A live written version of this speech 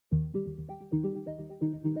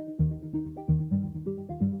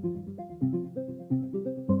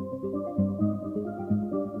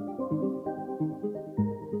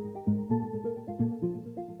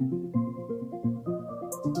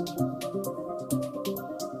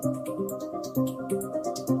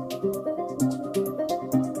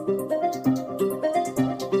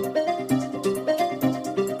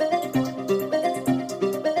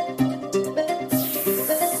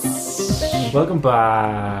Welcome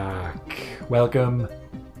back. Welcome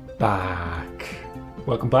back.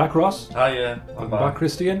 Welcome back, Ross. Hiya. Welcome back,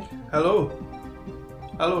 Kristian. Hello.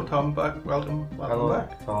 Hello, Thom. Back. Welcome Hello,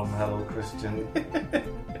 back. Thom. Hello, Kristian.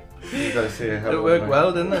 You gotta say hello. It worked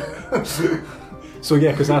well, didn't it? So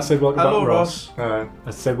yeah, because I said welcome Hello, back, Ross. Alright.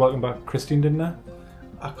 I said welcome back, Kristian, didn't I?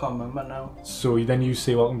 I can't remember now. So then you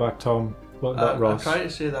say welcome back, Thom. Welcome back, Ross. I tried to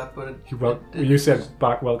say that, but You said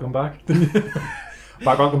back, welcome back. Didn't you?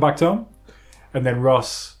 Back, welcome back, Thom. And then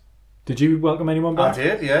Ross, did you welcome anyone back? I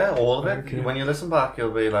did, yeah, all of it. Okay. When you listen back,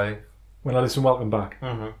 you'll be like... When I listen, welcome back.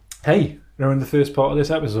 Mm-hmm. Hey, we're in the first part of this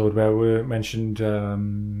episode where we mentioned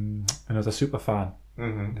another super fan.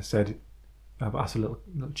 Mm-hmm. I said, I've asked a little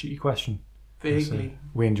cheeky question. vaguely.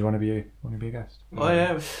 Wayne, do you want to be a guest? Oh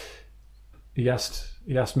yeah. He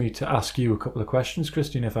asked me to ask you a couple of questions,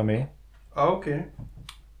 Kristian, if I may. Oh, okay.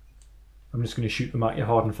 I'm just going to shoot them at you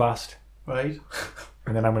hard and fast, Right.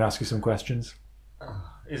 and then I'm going to ask you some questions.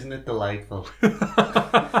 Isn't it delightful?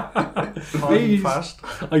 Hard and Please. fast.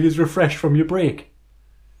 I was refreshed from your break.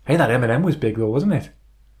 Hey, that M&M was big though, wasn't it?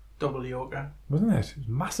 Double yoga. Wasn't it? It was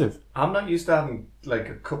massive. I'm not used to having like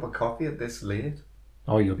a cup of coffee at this late.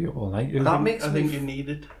 Oh, you'll be up all night. That makes I me... think you need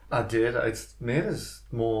it. I did. It's made us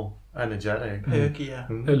more energetic. Perkier.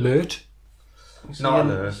 Alert. See Not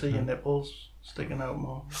your, alert. see your nipples sticking out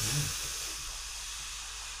more.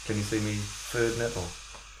 Can you see me third nipple?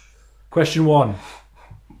 Question 1.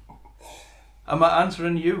 Am I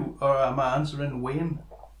answering you or am I answering Wayne?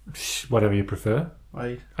 Whatever you prefer.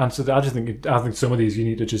 Right. Answer. I think some of these you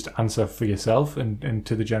need to just answer for yourself and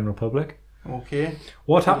to the general public. Okay.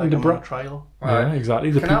 What happened Like to I'm on trial. Yeah,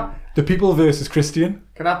 exactly. Can The people versus Kristian.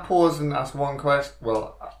 Can I pause and ask one question?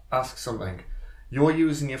 Well, ask something. You're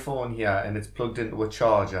using your phone here and it's plugged into a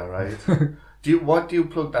charger, right? What do you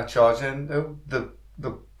plug that charger in?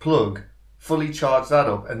 The plug, fully charge that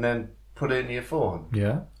up and then put it in your phone.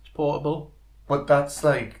 Yeah. It's portable. But that's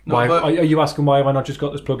like... No, Why but- are you asking why have I not just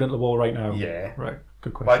got this plugged into the wall right now? Yeah. Right.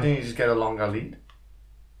 Good question. Why didn't you just get a longer lead?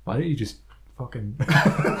 Why don't you just fucking...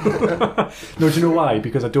 No, do you know why?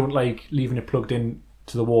 Because I don't like leaving it plugged in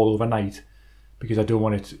to the wall overnight because I don't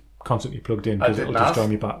want it constantly plugged in because it'll didn't destroy ask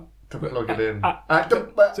me back. to plug it in.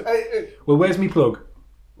 Well, where's me plug?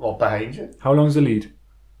 Well, behind you. How long's the lead?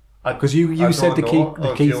 Because you I said don't know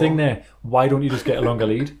the if key you're- thing there. Why don't you just get a longer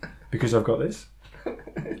lead? Because I've got this.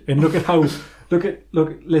 And look at how...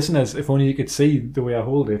 Look, listeners, if only you could see the way I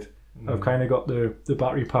hold it. I've kind of got the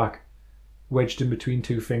battery pack wedged in between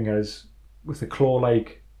two fingers with a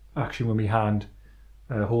claw-like action with my hand,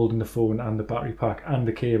 holding the phone and the battery pack and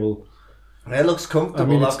the cable. It looks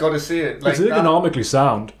comfortable, I've got to say it. It's ergonomically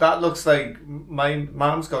sound. That looks like my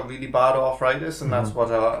mum's got really bad arthritis and that's what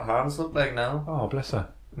her hands look like now. Oh, bless her.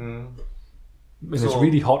 Mm. And it's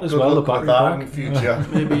really hot as well, the battery that pack. in future.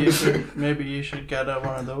 Maybe you should get her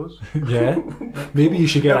one of those. Yeah. Maybe you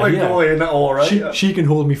should get her Like here. go in, alright. She can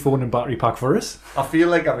hold me phone and battery pack for us. I feel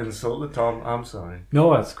like I've insulted Thom. I'm sorry.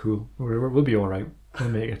 No, that's cool. We'll be alright. We'll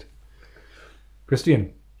make it.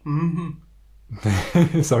 Kristian.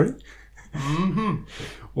 Mm-hmm. Sorry?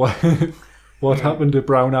 Mm-hmm. What happened to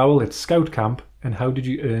Brown Owl at Scout Camp and how did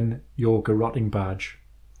you earn your garroting badge?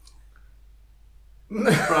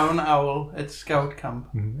 Brown Owl at Scout Camp.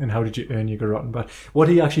 And how did you earn your garroting badge? What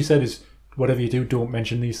he actually said is, whatever you do, don't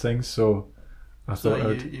mention these things. So I So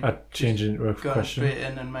thought I'd change it into a Gone question. straight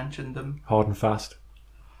in and mentioned them. Hard and fast.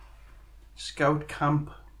 Scout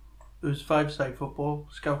Camp. It was 5-side football.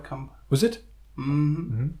 Scout Camp. Was it?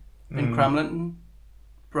 Mm-hmm. In Cramlington.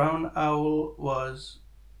 Brown Owl was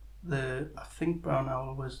the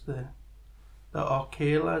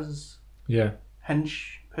Arcala's Yeah.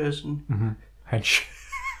 hench person. Hench.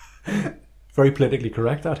 Very politically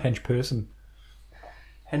correct, that hench person.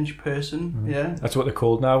 Hench person, yeah. That's what they're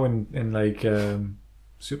called now in like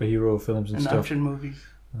superhero films and In stuff. action movies.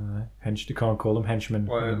 Hench, you can't call them henchmen.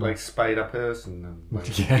 Well, anymore. like Spider Person. And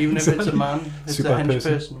like, Yeah, Even if it's a exactly. man, it's Super a hench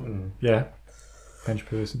person. person. Yeah. Hench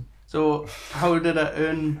person. So, how did I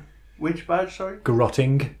earn which badge, sorry?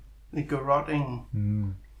 Garrotting. The garroting.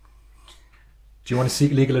 Do you want to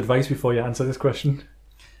seek legal advice before you answer this question?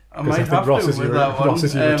 I Because might I think have Ross to is with your, that one. Ross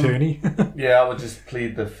is your attorney. yeah, I would just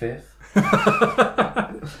plead the fifth.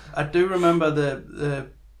 I do remember the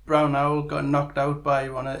Brown Owl got knocked out by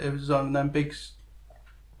it was on them big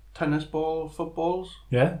tennis ball footballs.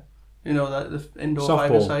 Yeah? You know, that the indoor Softball.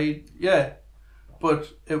 five-a-side. Yeah. But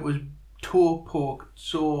it was toe poked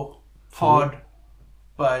so hard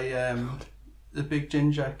by the big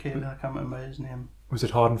ginger kid, I can't remember his name. Was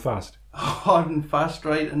it hard and fast? Hard and fast,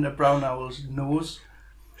 right in the Brown Owl's nose.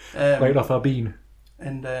 Right off our bean.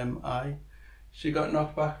 And she got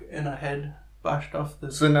knocked back in her head, bashed off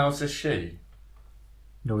the... So now it's a she.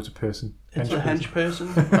 No, it's a person. It's a hench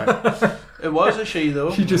person. Right. It was a she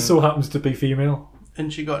though, She just so happens to be female.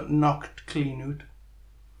 and she got knocked clean out,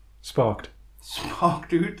 Sparked.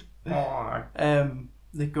 sparked out. Oh.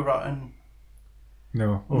 The garroting.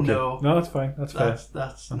 No. Okay. No. No, that's fine. That's fair. That's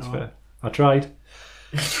That's no. fair. I tried.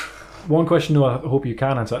 One question though, I hope you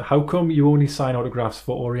can answer. How come you only sign autographs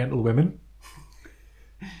for Oriental women?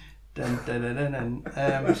 Dun, dun, dun, dun,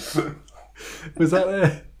 dun. Was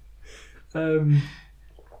that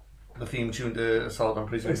The theme tune to Assault on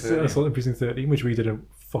Precinct Assault 30. on Precinct 13, which we did a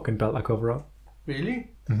fucking belter cover of.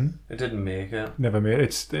 Really? It didn't make it. Never made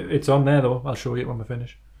it. It's on there though. I'll show you it when we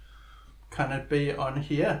finish. Can it be on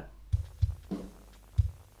here?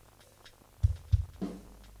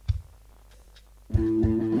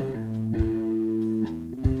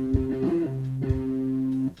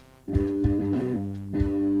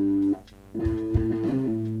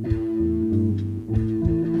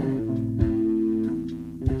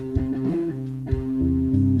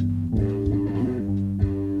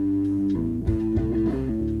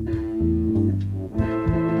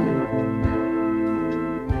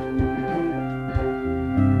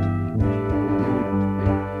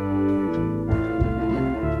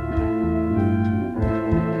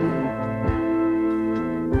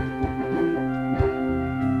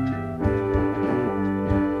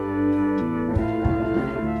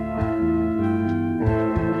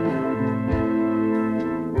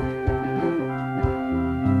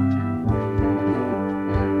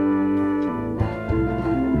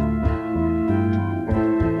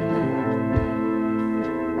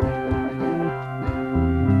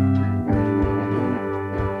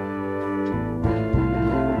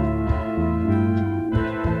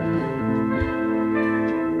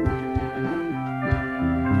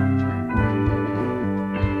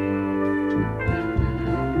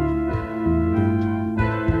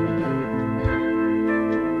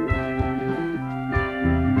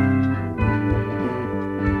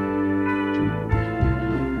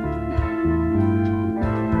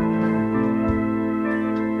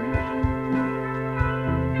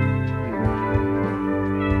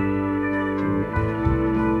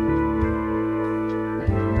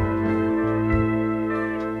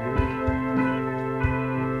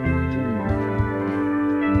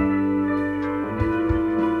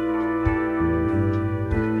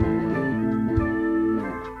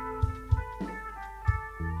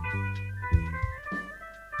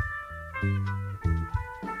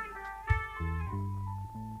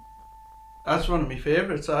 That's one of my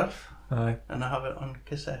favourites, that. Aye. And I have it on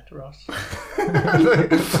cassette, Ross.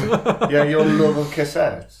 Yeah, your love of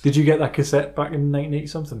cassettes. Did you get that cassette back in 1980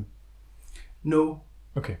 something? No,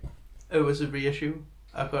 Okay. it was a reissue.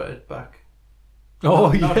 I got it back.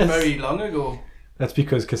 Oh, Not yes. very long ago. That's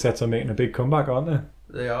because cassettes are making a big comeback, aren't they?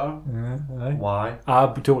 They are. Yeah, aye. Why? I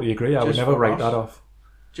totally agree. I would Just never for write Ross. that off.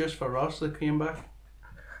 Just for Ross that came back.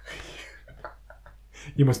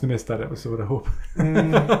 You must have missed that episode, I hope.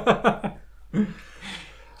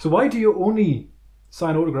 So why do you only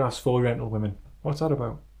sign autographs for Oriental women? What's that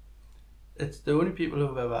about? It's the only people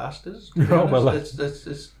who've ever asked us. To be Oh, well, honest.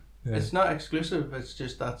 Yeah. It's not exclusive. It's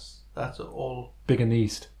just that's all. Big in the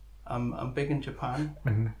East. I'm big in Japan.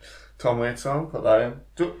 Tom Waits song, put that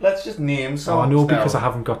in. Let's just name Oh, songs no, because now. I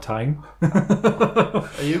haven't got time. Are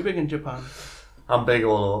you big in Japan? I'm big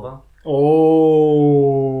all over.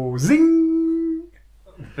 Oh, zing!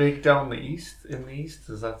 Big down the east, in the east.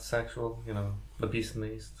 Is that sexual? You know, the beast in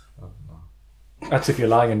the east? I don't know. That's if you're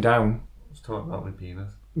lying down. I was talking about my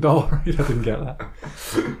penis. Oh, right, I didn't get that.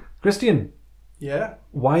 Kristian, Yeah.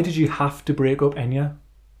 why did you have to break up Enya?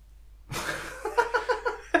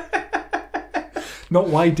 Not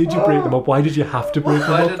why did you break them up, why did you have to break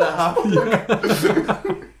them Why up? did I have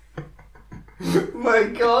to? My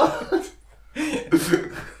God!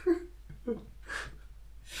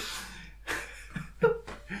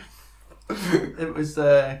 It was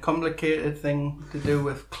a complicated thing to do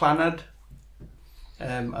with Clannad.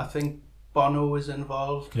 I think Bono was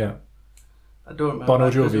involved. Yeah. I don't remember Bono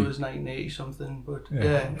because Jovi. it was 1980 something, but Yeah.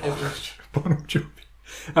 yeah, it was. Bon Jovi.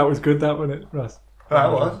 That was good, that wasn't it, Russ?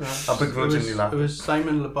 That was. I begrudgingly It laughed. was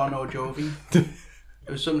Simon Le Bono Jovi.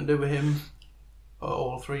 It was something to do with him, or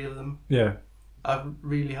all three of them. Yeah. I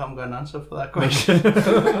really haven't got an answer for that question.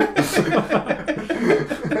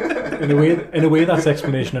 in a way, that's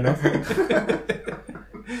explanation enough.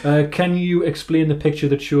 Can you explain the picture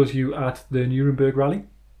that shows you at the Nuremberg rally?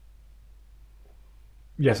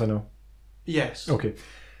 Yes or no? Yes. Okay.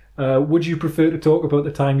 Would you prefer to talk about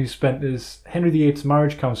the time you spent as Henry VIII's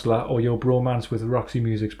marriage counsellor or your bromance with Roxy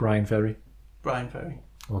Music's Bryan Ferry? Bryan Ferry.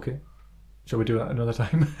 Okay. Shall we do that another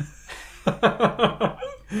time?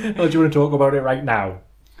 Or do you want to talk about it right now?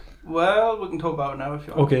 Well, we can talk about it now if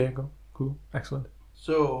you want. Okay, go. Cool. Excellent.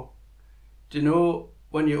 So, do you know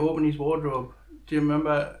when you open his wardrobe? Do you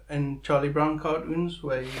remember in Charlie Brown cartoons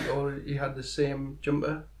where he had the same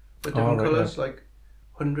jumper with different right, colours, like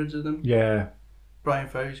hundreds of them? Yeah. Bryan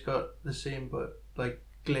Ferry's got the same, but like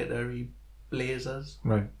glittery blazers,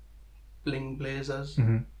 Right. bling blazers.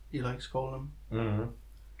 Mm-hmm. He likes calling them. Mm-hmm.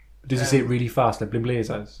 Does he say it really fast, like Bling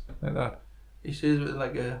Blazers, like that? He says with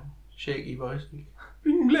like a shaky voice, like,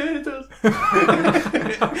 bling blazers.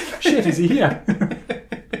 Shit, is he here?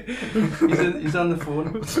 He's on the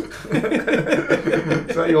phone. Is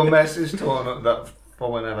that your message tone that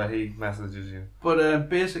for whenever he messages you? But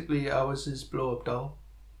basically, I was his blow-up doll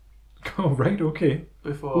Oh, right, okay.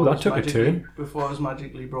 before. Oh, I that was took a turn. Before I was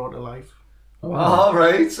magically brought to life. All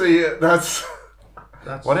right, so yeah, that's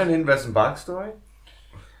That's what an interesting backstory.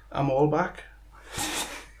 I'm all back.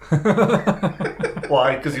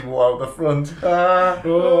 Why? Because he wore out the front.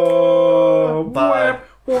 Oh, Bye.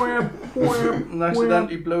 And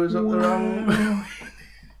accidentally blows up the wrong.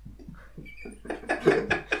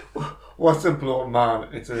 What's a blow man?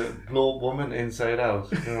 It's a blow woman inside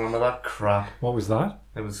out. You remember that crap? What was that?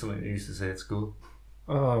 It was something they used to say at school.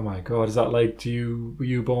 Oh my god, is that like, were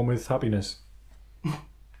you born with happiness? Did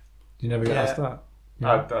you never get Yeah. asked that?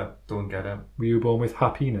 I don't get it. Were you born with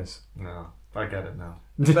happiness? No, I get it now.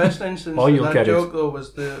 The best instance Oh, of you'll that get joke it. though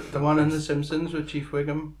was the one in The Simpsons with Chief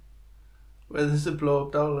Wiggum, where there's a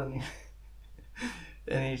blow-up doll and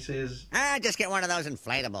he says, Just get one of those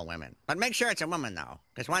inflatable women. But make sure it's a woman, though.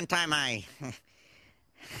 Because one time I...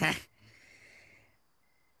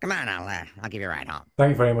 Come on, I'll give you a ride home. Thank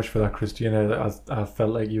you very much for that, Kristian. I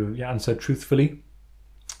felt like you answered truthfully.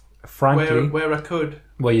 Frankly, where I could.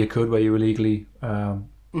 where you could, where you were legally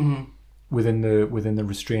Mm-hmm. within the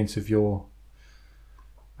restraints of your...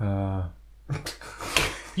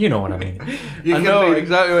 you know what I mean. You I can know be,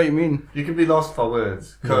 exactly what you mean. You can be lost for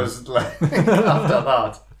words because, like, after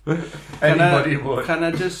that, anybody would. Can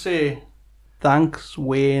I just say, thanks,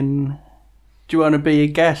 Wayne. Do you want to be a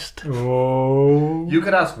guest? Oh. You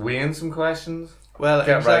could ask Wayne some questions. Well,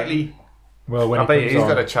 Get exactly. Well, when I he bet comes he's on,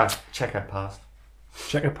 got a checkered past.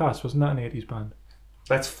 Checkered Past, wasn't that an 80s band?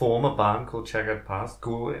 Let's form a band called Checkered Past.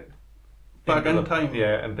 Go Back in time.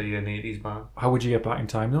 Yeah, and be an 80s band. How would you get back in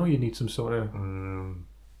time though? You need some sort of...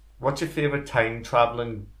 What's your favourite time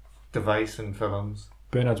travelling device in films?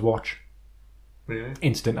 Bernard's watch. Really?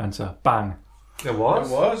 Instant answer. Bang. It was?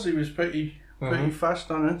 It was. He was pretty fast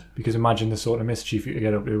on it. Because imagine the sort of mischief you could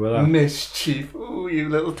get up to with that. Mischief. Ooh, you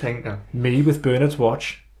little tinker. Me with Bernard's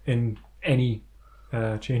watch in any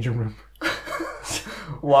changing room.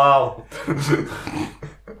 Wow.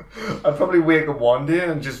 I'd probably wake up one day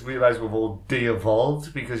and just realise we've all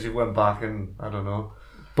de-evolved because you went back and, I don't know,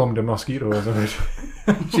 Bummed a mosquito or something.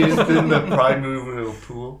 jizzed in the primordial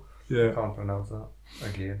pool. Yeah. Can't pronounce that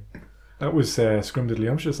again. That was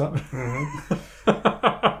scrumdiddlyumptious, that.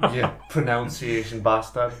 Yeah, pronunciation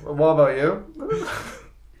bastard. What about you?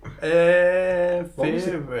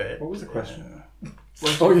 Favourite. What was the question?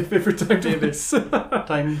 Oh, your favourite time device.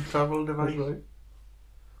 Time travel device. That's right.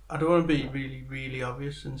 I don't want to be really, really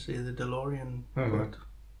obvious and say the DeLorean, but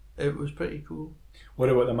it was pretty cool. What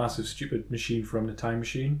about the massive stupid machine from The Time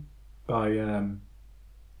Machine by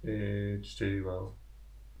H.G. Wells.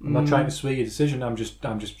 I'm not trying to sway your decision, I'm just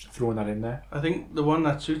throwing that in there. I think the one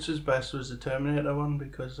that suits us best was the Terminator one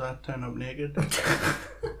because I turned up naked.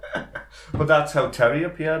 But that's how Terry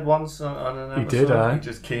appeared once on an episode. He did, aye. He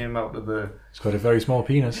just came out of the... He's got a very small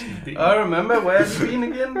penis. I remember, where's he been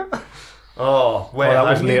again? Oh, where That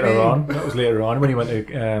was had he later been? on. That was later on when he went to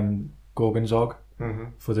Gorgonzog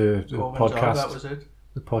for the Gorgon's podcast. Ark, that was it.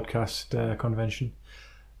 The podcast convention.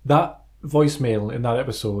 That voicemail in that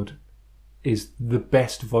episode is the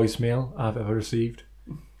best voicemail I've ever received.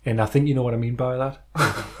 And I think you know what I mean by that.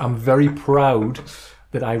 I'm very proud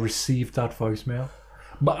that I received that voicemail.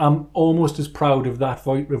 But I'm almost as proud of that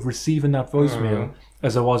of receiving that voicemail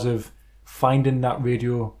as I was of finding that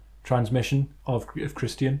radio transmission of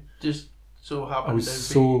Kristian. Just so I happened was to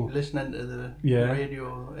so- be listening to the Yeah.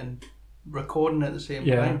 radio and recording at the same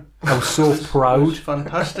Yeah, time. I was so It was proud.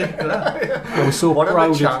 fantastic. That. I was so What are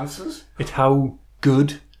proud the chances? at how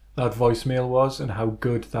good that voicemail was and how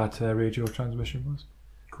good that radio transmission was.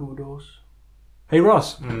 Kudos. Hey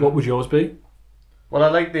Ross, what would yours be? Well, I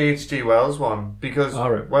like the H.G. Wells one because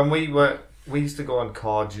Alright. when we used to go on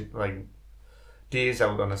like days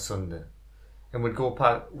out on a Sunday, and we'd go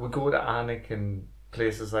to Alnwick and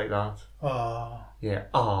places like that. Oh. Yeah.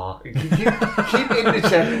 Keep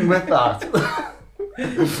interjecting with that.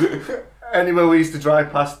 Anyway, we used to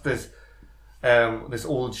drive past this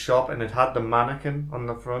old shop and it had the mannequin on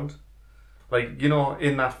the front Like, you know,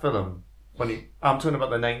 in that film, I'm talking about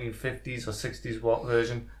the 1950s or 60s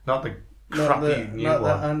version, not the crappy new not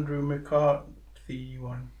one. the Andrew McCarthy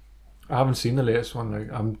one. I haven't seen the latest one.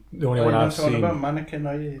 Like, I'm the only Oh, one you're I've not talking seen. about Mannequin,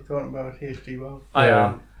 are you? You're talking about H.G. Wells. I Yeah.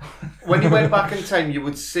 am. When you went back in time, you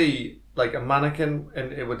would see like a mannequin,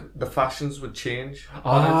 and the fashions would change.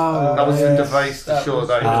 That was the yes, device to that show was-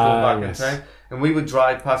 that he was going back yes. in time. And we would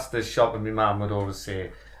drive past this shop, and my mum would always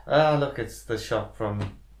say, "Ah, look, it's the shop from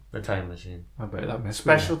the time machine." I bet that messed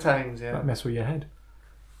Special with times, you. yeah. That messed with your head.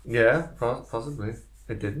 Yeah, possibly.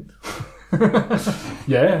 It didn't.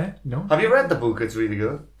 Yeah. No. Have you read the book? It's really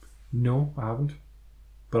good. No, I haven't.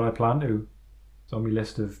 But I plan to. It's on my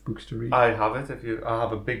list of books to read. I have it. I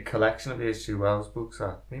have a big collection of H.G. Wells books.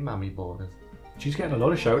 My mammy bought it. She's getting a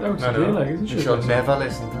lot of shout outs I today, know. like, isn't You she? should never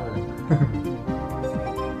listen to it.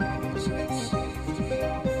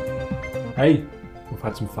 Hey, we've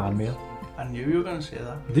had some fan mail. I knew you were going to say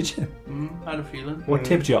that. Did you? I had a feeling. What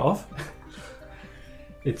tipped you off?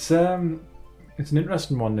 It's an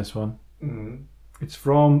interesting one, this one. Mm. It's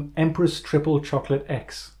from Empress Triple Chocolate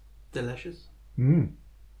X. Delicious. Do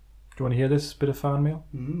you want to hear this bit of fan mail?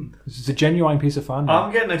 Mm. This is a genuine piece of fan mail.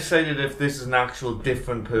 I'm getting excited if this is an actual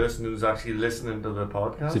different person who's actually listening to the It's a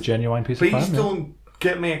podcast. genuine piece Please of fan mail. don't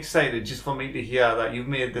get me excited just for me to hear that you've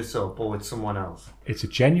made this up or it's someone else. It's a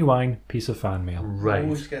genuine piece of fan mail. Right.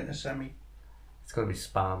 Always getting a semi. It's going to be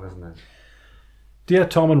spam, isn't it? Dear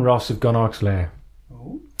Thom and Ross of Gunnock's Lair.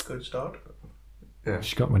 Oh, good start.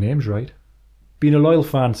 She got my names right. Been a loyal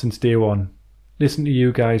fan since day one. Listening to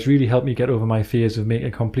you guys really helped me get over my fears of making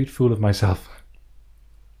a complete fool of myself.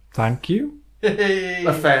 Thank you.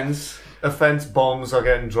 Offence bombs are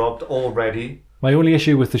getting dropped already. My only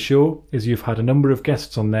issue with the show is you've had a number of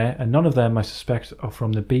guests on there, and none of them, I suspect, are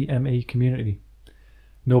from the BME community.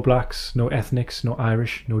 No blacks, no ethnics, no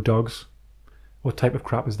Irish, no dogs. What type of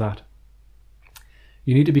crap is that?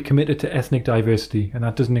 You need to be committed to ethnic diversity, and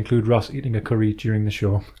that doesn't include Ross eating a curry during the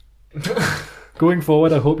show. Going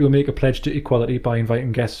forward, I hope you'll make a pledge to equality by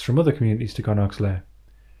inviting guests from other communities to Gunnock's Lair.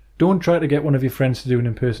 Don't try to get one of your friends to do an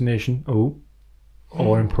impersonation,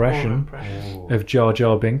 or impression of Jar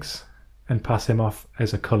Jar Binks and pass him off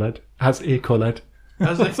as a coloured. As a coloured.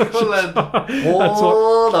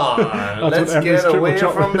 Hold on. Let's what get Empress away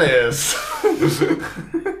Triple from this.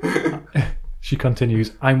 She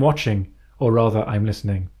continues, I'm watching, or rather I'm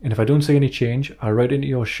listening, and if I don't see any change, I'll write into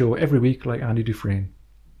your show every week like Andy Dufresne.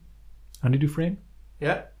 Andy Dufresne?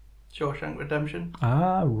 Yeah. Shawshank Redemption.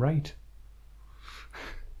 Ah, right.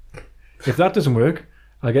 If that doesn't work,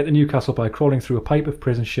 I'll get to Newcastle by crawling through a pipe of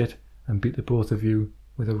prison shit and beat the both of you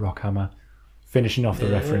with a rock hammer. Finishing off the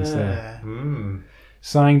reference there.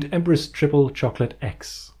 Signed, Empress Triple Chocolate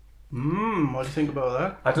X. What do you think about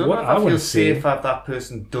that? I don't What know if I I feel wanna safe say- if that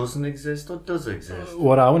person doesn't exist or does exist.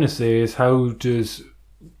 What I want to say is, how does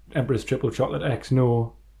Empress Triple Chocolate X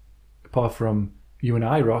know, apart from you and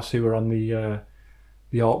I, Ross, who were on the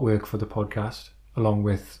artwork for the podcast, along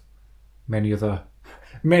with many other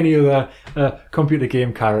computer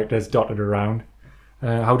game characters dotted around,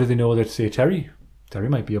 how do they know that, say, Terry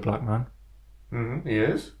might be a black man? He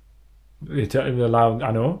is.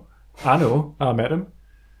 I know, I met him.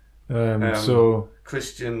 So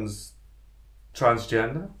Kristian's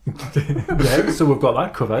transgender. yeah, so we've got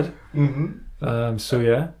that covered. So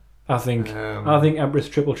yeah, I think Empress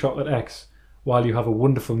Triple Chocolate X, while you have a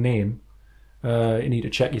wonderful name, you need to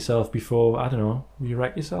check yourself before, I don't know, you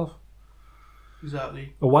wreck yourself.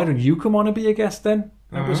 Exactly. Or why don't you come on and be a guest then?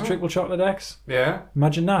 Empress Triple Chocolate X. Yeah.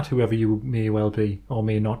 Imagine that, whoever you may well be or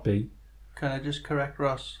may not be. Can I just correct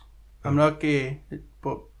Ross? I'm not gay,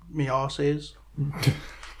 but me arse is.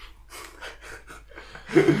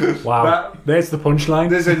 Wow, there's the punchline.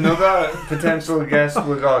 There's another potential guest.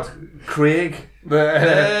 We got Craig.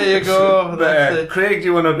 There you go. That's it. Craig, do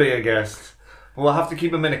you want to be a guest? We'll have to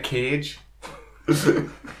keep him in a cage.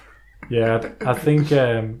 Yeah, I think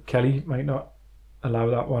Kelly might not allow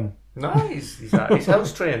that one. No, he's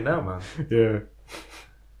house trained now, man. Yeah.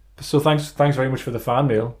 So thanks very much for the fan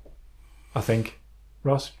mail. I think,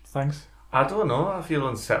 Ross, thanks. I don't know. I feel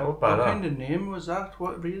unsettled by What that. kind of name was that?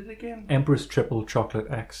 What? Read it again. Empress Triple Chocolate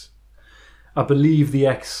X. I believe the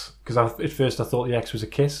X, because at first I thought the X was a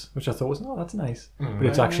kiss, which I thought was, oh, that's nice. But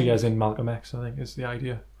it's actually as in Malcolm X, I think, is the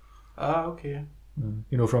idea. Ah, okay.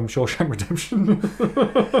 You know, from Shawshank Redemption.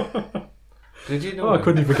 Did you know? Oh, I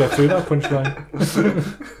couldn't even get through that punchline.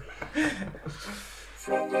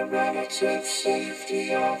 From the relative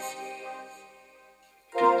safety of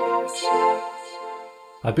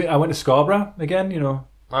I went to Scarborough again, you know.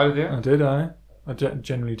 How did you? I did, I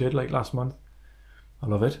generally did, like last month. I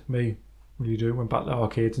love it. Me, really do. Went back to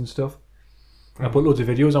arcades and stuff. I put loads of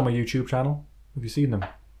videos on my YouTube channel. Have you seen them?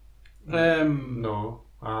 No,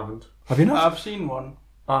 I haven't. Have you not? I've seen one.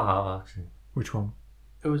 I have, actually. Which one?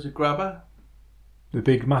 It was a grabber. The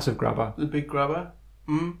big, massive grabber. The big grabber.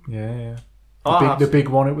 Yeah. Oh, The big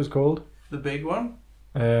one, it was called. The big one.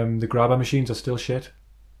 The grabber machines are still shit.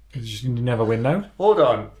 You never win out. Hold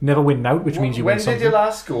on. Never win out, which means you win When something. did you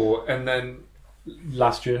last go? And then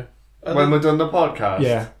Last year. when we're done the podcast?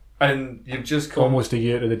 Yeah. And you've just come Almost a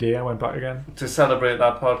year to the day I went back again. to celebrate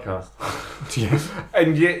that podcast. Yeah.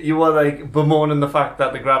 And you were like bemoaning the fact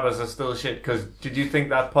that the grabbers are still shit because did you think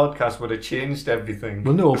that podcast would have changed everything?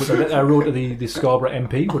 Well, no, but I wrote to the Scarborough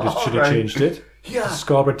MP, but should have Alright. changed it. Yeah.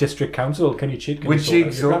 Scarborough District Council, can you cheat? With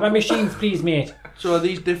jigs up. Grabber machines, please, mate. So are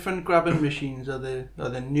these different grabbing machines? Are they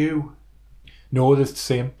new? No, they're the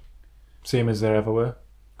same. Same as there ever were.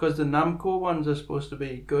 Because the Namco ones are supposed to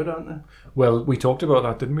be good, aren't they? Well, we talked about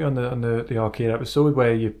that, didn't we, on the arcade episode,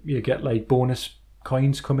 where you get like bonus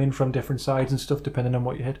coins come in from different sides and stuff depending on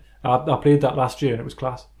what you hit. I played that last year and it was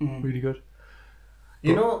class. Really good.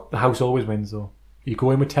 You know, The house always wins though. You go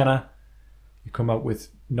in with tenner, you come out with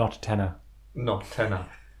not tenner. not tenner,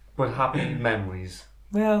 but happy memories.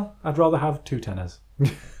 Well, I'd rather have 2 tenors.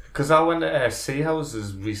 Because I went to sea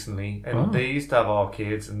houses recently and they used to have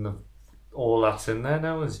arcades and all that's in there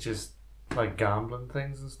now is just like gambling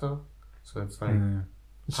things and stuff. So it's like...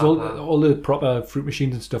 So all the proper fruit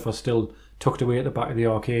machines and stuff are still tucked away at the back of the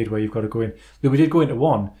arcade where you've got to go in. We did go into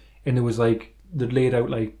one and there was like, they'd laid out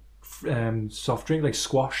like soft drink, like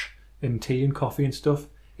squash and tea and coffee and stuff.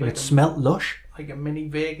 And it smelt lush. Like a mini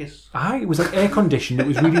Vegas. It was like air conditioned. It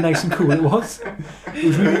was really nice and cool. It was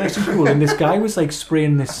really nice and cool. And this guy was like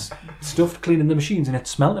spraying this stuff, cleaning the machines, and it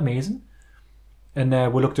smelled amazing. And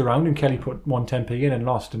we looked around, and Kelly put 110p in and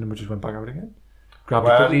lost, and then we just went back out again.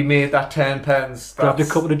 He made that 10 pence. Grabbed a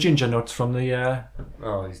couple of ginger nuts from the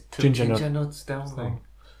he's took ginger ginger nut nuts down there.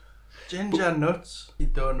 Ginger nuts. You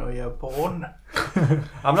don't know you're born.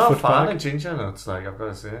 I'm not a Foot fan bag. of ginger nuts, like I've got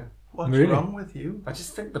to say. What's Really? wrong with you? I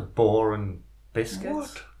just think they're boring biscuits.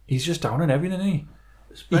 What? He's just down on everything, isn't he? He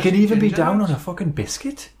Especially can even be ginger down nuts. on a fucking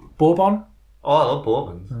biscuit. Bourbon. Oh, I love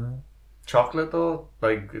bourbons. Chocolate though,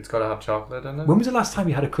 like it's got to have chocolate in it. When was the last time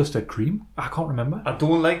you had a custard cream? I can't remember. I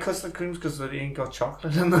don't like custard creams because they ain't got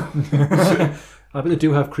chocolate in them. I bet they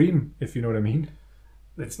do have cream, if you know what I mean.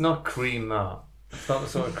 It's not cream, that. It's not the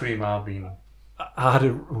sort of cream I've been. I had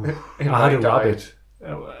a my rabbit.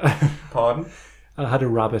 Pardon? I had a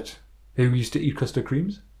rabbit who used to eat custard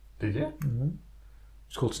creams. Did you?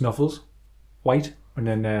 It's called Snuffles. White. And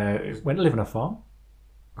then it went to live on a farm.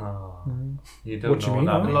 Oh, you don't What do know you mean?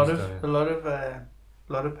 what that A lot means, of do you?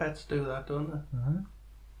 a lot of pets do that, don't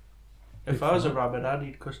they? If I was a rabbit, I'd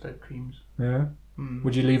eat custard creams. Yeah.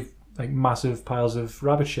 Would you leave like massive piles of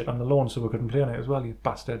rabbit shit on the lawn so we couldn't play on it as well, you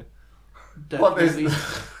bastard? What is Definitely.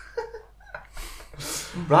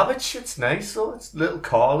 Rabbit shit's nice though. It's little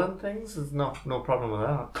Carlin things. There's no problem with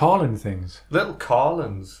that. Carlin things. Little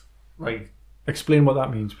Carlins. Like, Explain what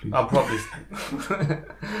that means, please. I'm probably...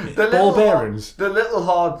 Ball bearings. The little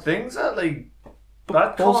hard things are like...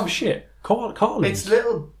 That Balls can't- of shit. Carlins. It's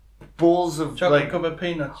little balls of Chocolate like... covered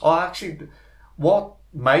peanuts. Oh, actually, what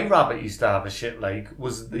my rabbit used to have a shit like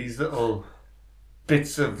was these little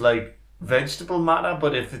bits of like vegetable matter,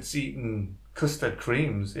 but if it's eating custard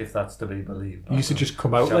creams, if that's to be believed. You used to just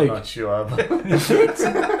come out I'm like... not sure. But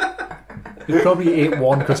You probably ate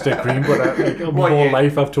one custard cream, but my whole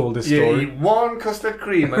life I've told this you story. eat one custard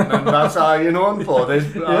cream and then that's all you're known for.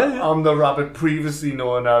 I'm the rabbit previously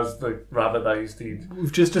known as the rabbit that used to eat.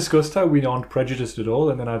 We've just discussed how we aren't prejudiced at all,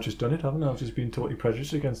 and then I've just done it, haven't I? I've just been totally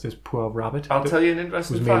prejudiced against this poor rabbit. I'll tell you an It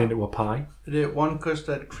interesting was made fact. into a pie. They ate one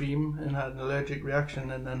custard cream and had an allergic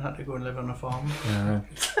reaction and then had to go and live on a farm.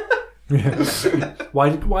 Why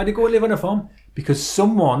did it go live on a farm? Because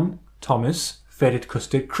someone, Thomas, fed it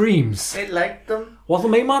custard creams. It liked them.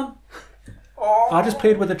 Wasn't me, man. Oh. I just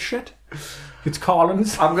played with it shit. It's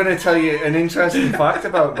Carlin's. I'm going to tell you an interesting fact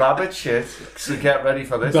about rabbit shit, so get ready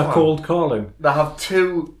for this They're one. called Carlin. They have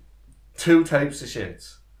two types of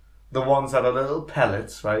shits. The ones that are little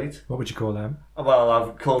pellets, right? What would you call them? Well,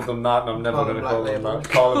 I've called them that, and I'm never Call going to them call black them label. that.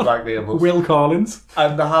 Call them black labels. Will Carlins.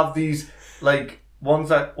 And they have these, like, ones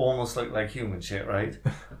that almost look like human shit, right?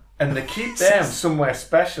 And they keep them somewhere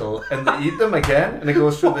special, and they eat them again, and it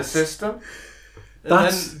goes through the system.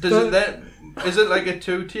 That's- And then is it like a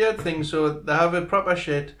 2-tiered thing? So they have a proper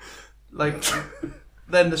shit, like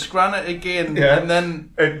then they scran it again, Yeah. and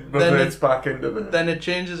then It reverts back into the... then it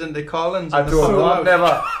changes into Collins. I and don't know. they fall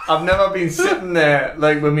out. I've never been sitting there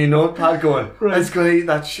like with my notepad going, I was going to eat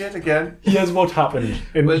that shit again. Here's what happened.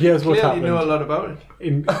 Well, Here's what clearly happened. you know a lot about it.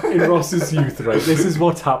 in Ross's youth, right? This is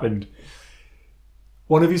what's happened.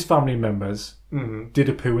 one of his family members did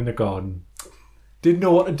a poo in the garden. Didn't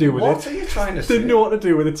know what to do with What it. are you trying to say? Didn't know what to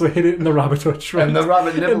do with it, so hit it in the rabbit hutch. Right? And the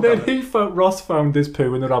rabbit nibbled And on then Ross found this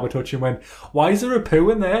poo in the rabbit hutch and went, "Why is there a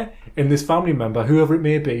poo in there?" And this family member, whoever it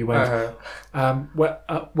may be, went,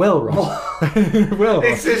 "Well, Ross, well,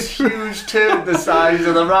 It's this huge turd the size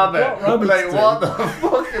of the rabbit. What rabbits Like, do? what the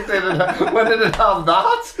fuck when did it have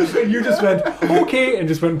that? And you just went, "Okay," and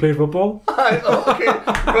just went and played football. Okay,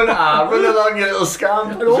 run along, you little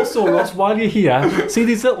scamp. And also, Ross, while you're here, see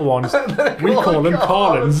these little ones? We call them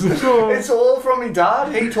Collins. It's all from my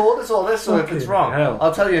dad. He told us all this, so if it's Fucking wrong, hell.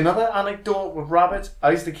 I'll tell you another anecdote with rabbits.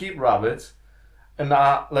 I used to keep rabbits, and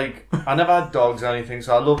I never had dogs or anything,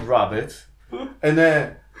 so I loved rabbits. And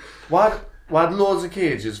then, we had loads of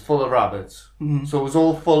cages full of rabbits, so it was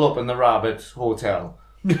all full up in the rabbit hotel.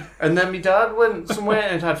 And then my dad went somewhere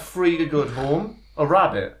and had free to go home a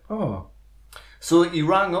rabbit. Oh. So he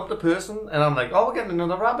rang up the person, and I'm like, "Oh, we're getting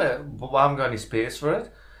another rabbit, but I haven't got any space for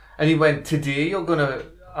it." And he went, "Today I'm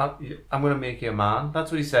gonna make you a man."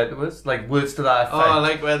 That's what he said to us, like words to that effect. Oh, I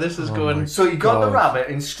like where this is going. So he got the God. rabbit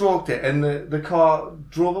and stroked it, and the car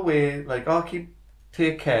drove away, like, "Oh,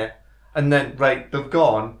 take care." And then, right, they've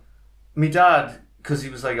gone. Me dad, because he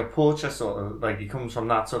was like a poacher sort of, like he comes from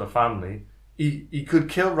that sort of family, he could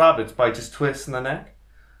kill rabbits by just twisting the neck.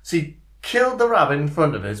 So he killed the rabbit in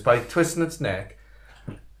front of us by twisting its neck.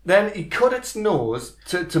 Then he cut its nose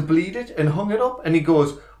to bleed it and hung it up. And he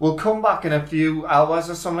goes, "We'll come back in a few hours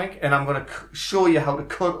or something, and I'm going to show you how to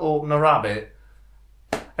cut open a rabbit."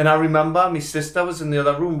 And I remember my sister was in the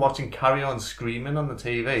other room watching Carry On Screaming on the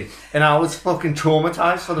TV. And I was fucking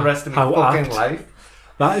traumatised for the rest of my How fucking apt. life.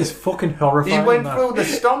 That is fucking horrifying. He went that. through the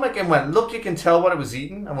stomach and went, "Look, you can tell what it was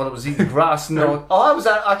eating." And what it was eating, grass. No. Oh, I was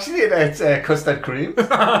actually at custard cream.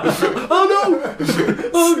 Oh no!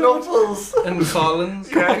 Snuffles. And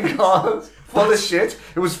Collins. Yeah, God. Full of shit.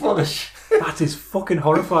 It was full of shit. That is fucking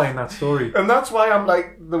horrifying, that story. And that's why I'm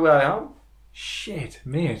like the way I am. Shit,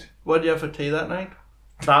 mate. What did you have for tea that night?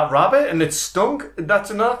 That rabbit, and it stunk.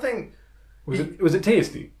 That's another thing. Was it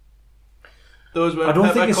tasty? Those were I don't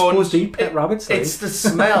think you're peppercorns. supposed to eat pet rabbits. Like. It's the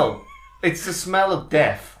smell. It's the smell of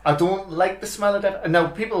death. I don't like the smell of death. And now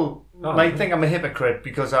people might think I'm a hypocrite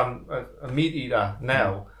because I'm a meat eater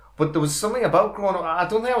now. But there was something about growing up. I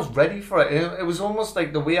don't think I was ready for it. It was almost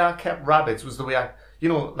like the way I kept rabbits was the way they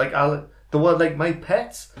were like my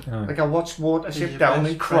pets. Like I watched Watership Your Down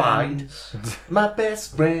best and cried. friends. My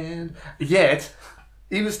best friend. Yet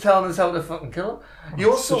he was telling us how to fucking kill him. He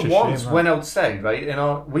also such a once shame, man. went outside,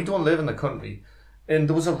 right? We don't live in the country, and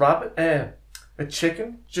there was a rabbit, a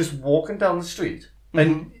chicken, just walking down the street,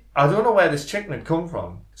 and I don't know where this chicken had come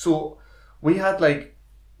from. So we had like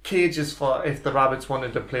cages for if the rabbits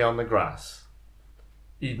wanted to play on the grass.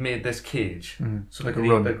 He'd made this cage so they Like could a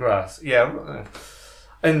eat run. the grass. Yeah,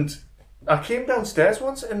 and I came downstairs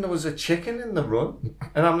once, and there was a chicken in the run,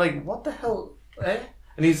 and I'm like, "What the hell?"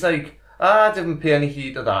 And he's like, "I didn't pay any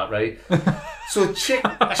heed to that, right?" So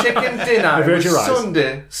chicken dinner. I've It heard was your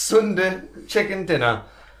eyes. Sunday chicken dinner.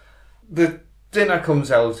 The dinner comes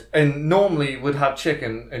out, and normally we'd have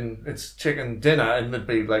chicken, and it's chicken dinner, and there'd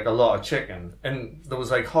be like a lot of chicken, and there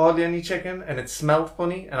was like hardly any chicken, and it smelled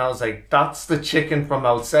funny, and I was like, "That's the chicken from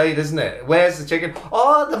outside, isn't it? Where's the chicken?"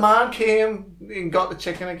 Oh, the man came and got the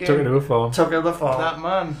chicken again. Took it to a farm. Took it to the farm. That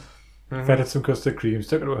man. Fed it some custard creams.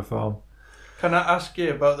 Took it to a farm. Can I ask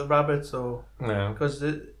you about the rabbits though? No. Because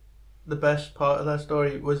the best part of that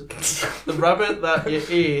story was the rabbit that you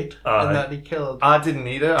ate and that he killed. I didn't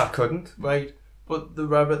eat it. I couldn't. Right. But the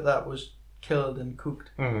rabbit that was killed and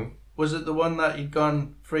cooked, was it the one that he'd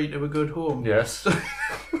gone free to a good home? Yes.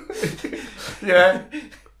 Yeah.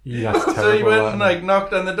 Yeah, that's terrible. So he went that, and like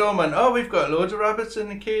knocked on the door and went, "Oh, we've got loads of rabbits in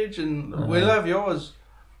the cage and we'll have yours."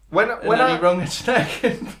 When And then he wrung its neck.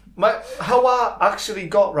 how I actually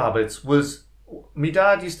got rabbits was my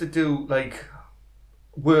dad used to do like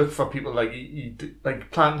work for people, like he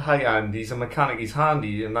like plant high end. He's a mechanic. He's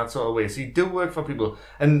handy in that sort of way. So he'd do work for people,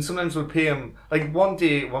 and sometimes we'd pay him. Like one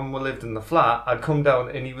day when we lived in the flat, I'd come down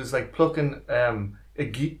and he was like plucking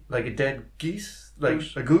a dead geese, like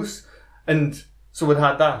Goose. a goose, and so we'd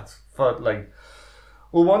had that for like.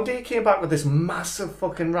 Well, one day he came back with this massive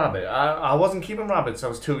fucking rabbit. I wasn't keeping rabbits. I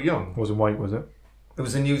was too young. Wasn't white, was it? It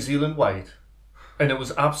was a New Zealand white, and it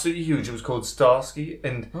was absolutely huge. It was called Starsky,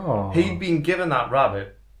 and Oh. he'd been given that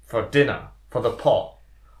rabbit for dinner, for the pot,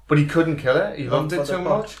 but he couldn't kill it. He loved it for the too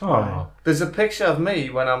pot. much. Oh. There's a picture of me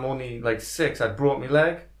when I'm only like 6. I'd broke my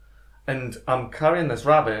leg, and I'm carrying this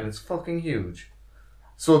rabbit, and it's fucking huge.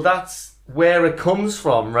 So that's where it comes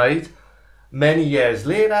from, right? Many years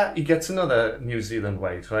later, he gets another New Zealand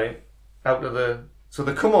white, right? Out of the So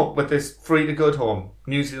they come up with this free to good home,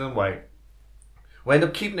 New Zealand way. We end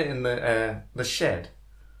up keeping it in the shed.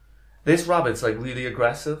 This rabbit's like really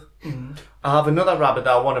aggressive. Mm-hmm. I have another rabbit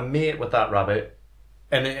that I want to mate with that rabbit,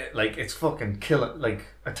 and it's fucking killing, like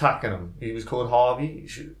attacking him. He was called Harvey.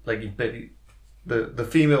 He bit the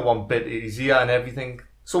female one bit his ear and everything.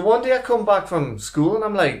 So one day I come back from school and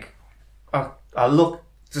I'm like, I look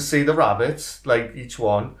to see the rabbits, like each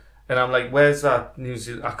one, and I'm like, where's that New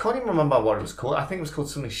Zealand? I can't even remember what it was called. I think it was called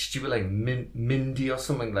something stupid like Mindy or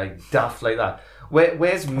something like daft like that.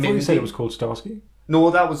 Where's Mindy? I thought you said it was called Starsky. No,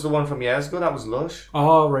 that was the one from years ago. That was Lush.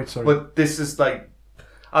 Oh, right, sorry. But this is like,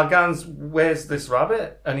 I gans, where's this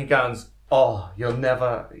rabbit? And he gans, oh, you'll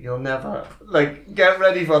never, like, get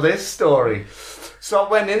ready for this story. So I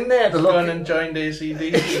went in there to look. Gone and joined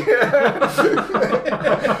ACDC.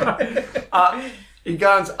 He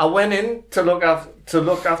gans, I went in to look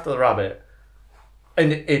after the rabbit,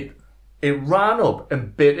 and it ran up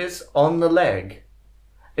and bit us on the leg.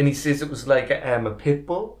 And he says it was like a pit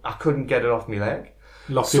bull. I couldn't get it off my leg.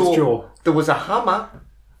 Locked its jaw. There was a hammer,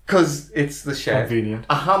 because it's the shed. Convenient.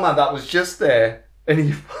 A hammer that was just there, and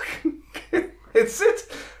he fucking hits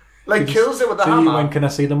it. Like, kills it with the hammer. You went, can I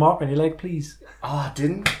see the mark on your leg, please? Oh, I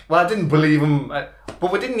didn't. Well, I didn't believe him.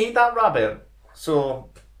 But we didn't eat that rabbit. So,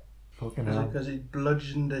 Fucking hell. Because he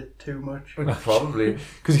bludgeoned it too much. probably.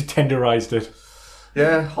 Because he tenderised it.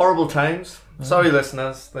 Yeah, horrible times. Sorry,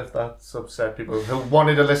 listeners, if that's upset people who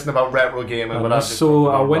wanted to listen about retro gaming. But So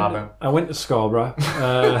I went to Scarborough.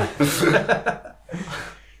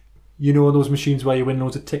 You know those machines where you win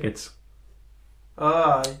loads of tickets?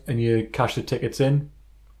 Aye. And you cash the tickets in?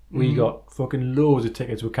 We got fucking loads of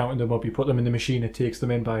tickets. We're counting them up. You put them in the machine, it takes them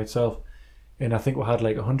in by itself. And I think we had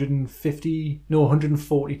like 140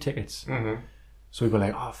 tickets. Mm-hmm. So we were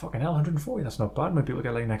like, oh, fucking hell, 140, that's not bad. Maybe we'll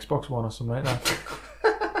get like an Xbox One or something like that.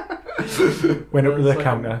 Went up to the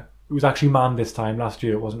counter. It was actually manned this time. Last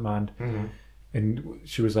year it wasn't manned. Mm-hmm. And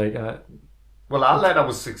she was like... well, that letter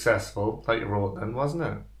was successful, like you wrote then, wasn't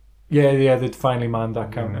it? Yeah, they'd finally manned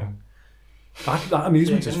that counter. That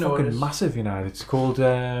amusement is fucking notice. massive, you know. It's called...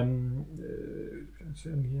 I'm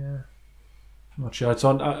not sure. It's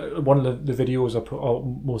on one of the videos I put, or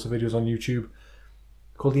most of the videos on YouTube,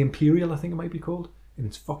 called the Imperial, I think it might be called, and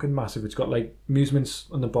it's fucking massive. It's got like amusements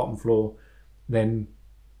on the bottom floor, then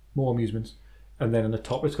more amusements, and then on the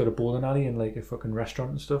top it's got a bowling alley and like a fucking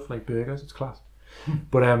restaurant and stuff, like burgers. It's class.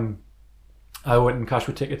 But I went and cashed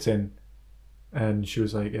with tickets in, and she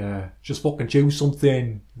was like, just fucking choose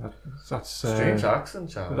something. That's strange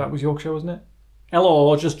accent, Charlie. That was Yorkshire, wasn't it?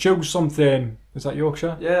 Hello, just choose something. Is that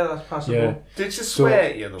Yorkshire? Yeah, that's possible. Yeah. Did she swear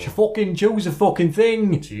at you though? She fucking choose a fucking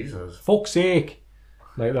thing. Jesus. Fuck's sake.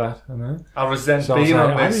 Like that, I know. I resent So I was being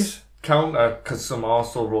like, on this counter because some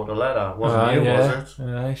arsehole wrote a letter. Wasn't you, yeah. was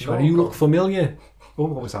it? She No, went, you look God. familiar. Oh,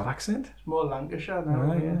 what was that accent? It's more Lancashire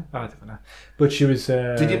now. Yeah. I don't know. But she was...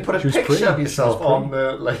 Did you put a she was picture pretty. of yourself She was on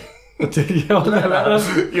the, like... pretty. On the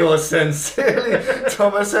letter? You're sincerely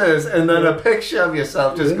Thomas is, and then a picture of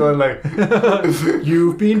yourself just going like...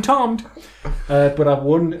 You've been tommed. But I've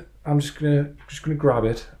won. I'm just gonna grab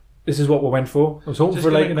it. This is what we went for. I was hoping Just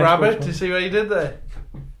for like gonna an grab Xbox it to One. see what you did there.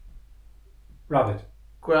 Grab it.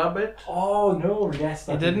 Grab it. Oh no! Yes,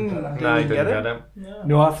 You didn't. No, I didn't get him.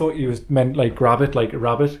 No, I thought you was meant like grab it, like a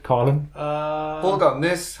rabbit, Carlin. Hold on,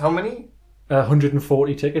 this, how many?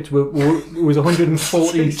 140 tickets. It was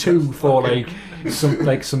 142 for like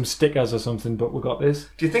some stickers or something, but we got this.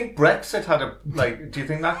 Do you think Brexit had a, like, do you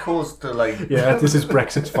think that caused the, like... Yeah, this is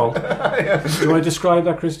Brexit's fault. Do you want to describe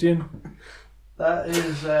that, Kristian? That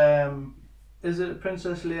is it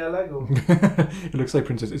Princess Leia Lego? It looks like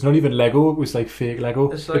Princess. It's not even Lego. It was like fake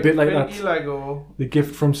Lego. It's like a bit like fakey that. Lego. The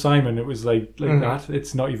gift from Simon. It was like that.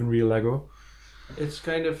 It's not even real Lego. It's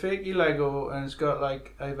kind of fakey Lego, and it's got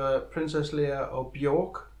like either Princess Leia or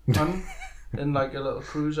Bjork on, in like a little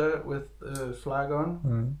cruiser with a flag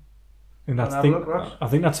on. And that's have a look, Ross. I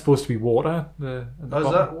think that's supposed to be water. Is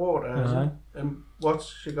that water? Is Uh-huh. it? And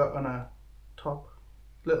what's she got on her top?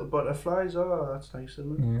 Little butterflies. Oh, that's nice,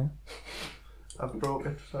 isn't it? Yeah. I've broke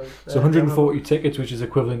it. So, So 140 tickets, which is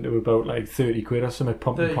equivalent to about like 30 quid or something,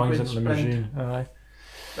 pumping 30 coins quid into the spent. machine. Aye.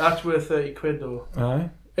 That's worth 30 quid though. Aye.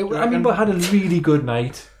 I mean, reckon? but I had a really good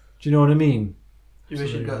night. Do you know what I mean? You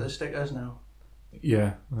wish you'd got the stickers now.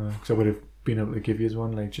 Yeah, because I would have been able to give you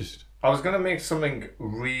one. Like, just I was going to make something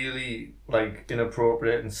really, like,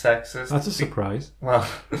 inappropriate and sexist. that's a surprise, Well,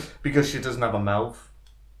 because she doesn't have a mouth,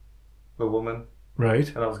 the woman. right?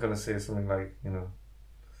 And I was going to say something like, you know...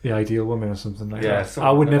 The ideal woman or something like Yeah, that. something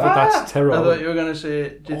I would like never. that. That's terrible. I thought you were going to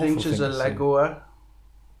say, do you think Awful she's a thing to say. Legoer?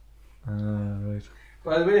 Right.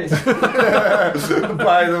 By the way,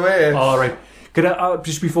 By the way... All right. Could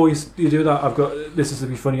just before you do that, I've got this is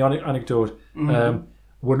a funny anecdote.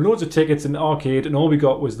 Won loads of tickets in the arcade, and all we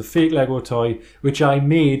got was the fake Lego toy, which I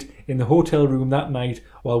made in the hotel room that night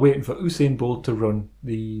while waiting for Usain Bolt to run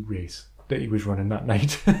the race that he was running that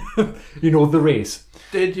night. You know, the race.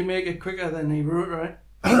 Did you make it quicker than he wrote, right?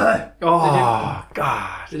 Oh,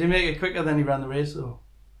 God. Did you make it quicker than he ran the race, though?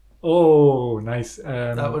 Oh, nice.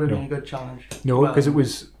 That would have been a good challenge. No, because it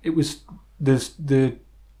was the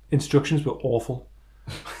instructions were awful.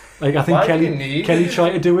 Like, I think Kelly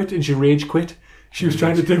tried to do it and she rage quit. She was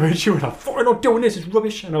trying to do it. She was like, "I'm not doing this. It's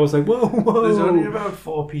rubbish." And I was like, "Whoa!" There's only about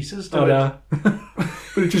 4 pieces to it.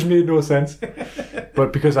 But it just made no sense.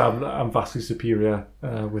 But because I'm vastly superior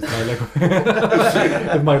with my Lego,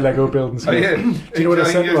 with my Lego building skills. Do you know what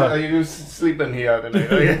I said to her? Are you sleeping here tonight?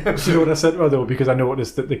 Do you know what I said to her though? Because I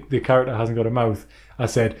noticed that the character hasn't got a mouth. I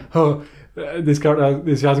said, "Oh, this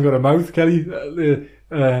hasn't got a mouth, Kelly."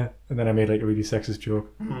 And then I made like a really sexist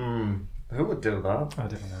joke. Who would do that? I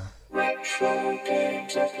don't know. Retro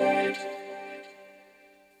games are played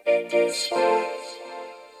in this house.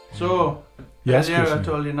 So, yes, earlier I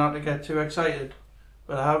told you not to get too excited,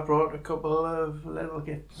 but I have brought a couple of little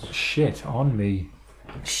gifts. Shit on me.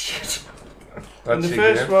 Shit. And the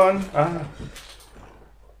first one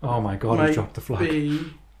oh my god, you dropped the flag.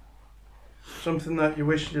 Be something that you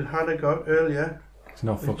wish you'd had got earlier. It's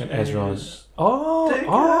not fucking Ezra's.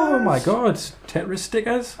 Oh my god, Tetris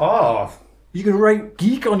stickers. Oh. You can write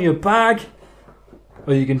geek on your bag.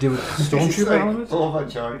 Or you can do a Stormtrooper on it.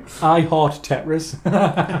 Overjoyed. I heart Tetris.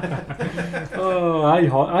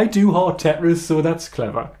 I do heart Tetris, so that's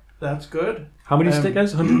clever. That's good. How many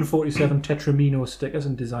stickers? 147 Tetramino stickers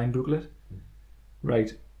and design booklet.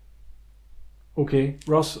 Right. Okay,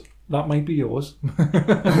 Ross, that might be yours.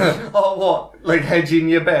 Oh, what? Like hedging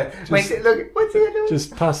your bet? Wait, look, what's he doing?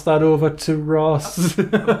 Just pass that over to Ross.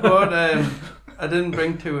 But I didn't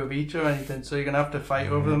bring 2 of each or anything, so you're going to have to fight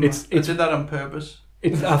over them. I did that on purpose.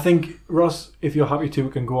 I think, Ross, if you're happy to, we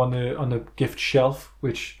can go on the gift shelf,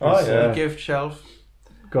 which is gift shelf.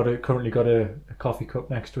 Currently got a coffee cup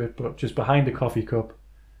next to it, but just behind the coffee cup,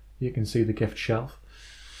 you can see the gift shelf.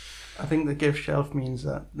 I think the gift shelf means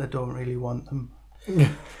that they don't really want them.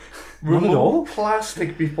 Not at all.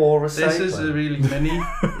 Plastic before recycling. This is a really mini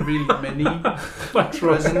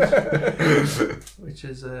present, which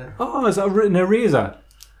is a... Oh, is that an eraser?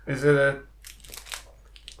 Is it a...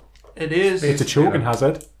 It is. It's a choking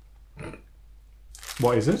hazard.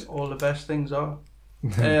 What is it? All the best things are.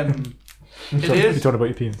 It You're is. talking about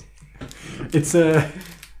your penis. It's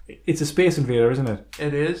a Space Invader, isn't it?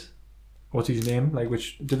 It is. What's his name? Like,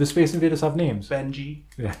 do the Space Invaders have names? Benji.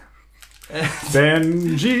 Yeah.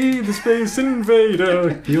 Benji, the Space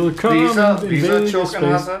Invader. He'll come. These are choking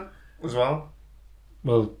hazard as well.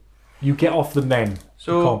 Well, you get off them then.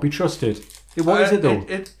 So you can't be trusted. What is it though?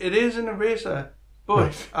 It is an eraser, but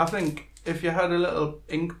right. I think if you had a little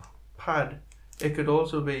ink pad, it could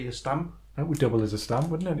also be a stamp. That would double as a stamp,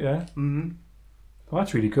 wouldn't it? Yeah. Mm-hmm. Well,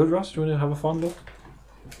 that's really good, Ross. Do you want to have a fond look?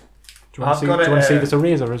 Do you want to see this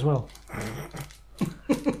eraser as well?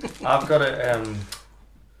 I've got a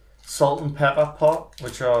salt and pepper pot,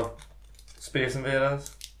 which are Space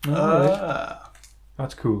Invaders.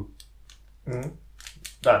 That's cool. Mm.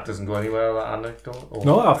 That doesn't go anywhere, that anecdote.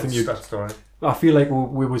 No, I think that story. I feel like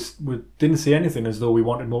we didn't say anything as though we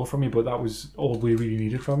wanted more from you, but that was all we really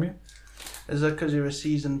needed from you. Is that because you're a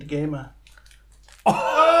seasoned gamer? Oh,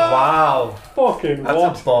 wow. Fucking That's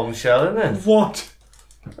what? a bombshell, isn't it? What?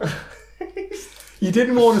 You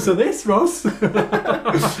didn't warn us of this, Ross.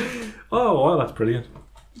 Oh, well, that's brilliant.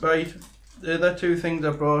 Right. The other 2 things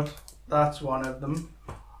I brought, that's one of them.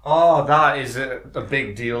 Oh, that is a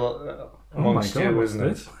big deal amongst you, isn't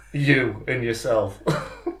it? You and yourself.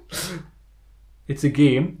 It's a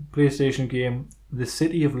game, PlayStation game, The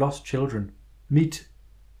City of Lost Children. Meet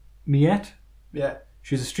Miette. Yeah.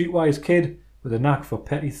 She's a streetwise kid with a knack for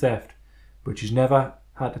petty theft, but she's never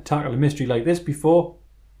had to tackle a mystery like this before.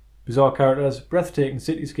 Bizarre characters, breathtaking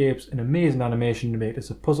cityscapes, and amazing animation to make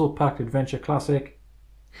this a puzzle-packed adventure classic.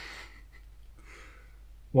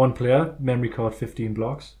 1 player, memory card 15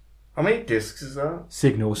 blocks. How many discs is that?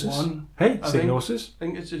 Signosis. 1. Hey, Signosis. I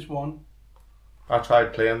think it's just 1. I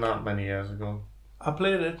tried playing that many years ago. I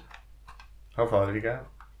played it. How far did you get?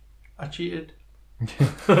 I cheated.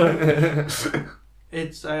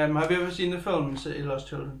 It's have you ever seen the film City of Lost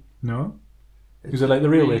Children? No. Is it like the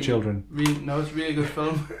Railway Children? No, it's a really good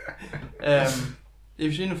film.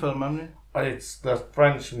 You've seen the film, haven't you? It's the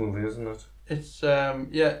French movie, isn't it? It's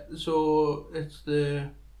yeah. So it's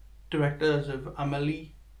the directors of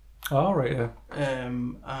Amélie. Oh right, yeah.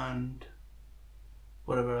 And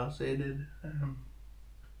whatever else they did,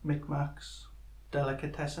 Micmacs.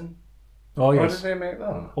 Delicatessen. Oh Why yes, did they make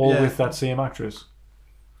that? all Yeah. with that same actress.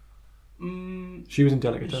 She was in Is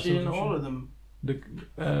Delicatessen. she in wasn't all of them? The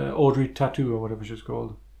Audrey Tattoo or whatever she's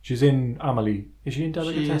called. She's in Amelie. Is she in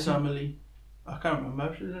Delicatessen? She is Amelie. I can't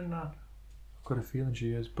remember if she's in that. I've got a feeling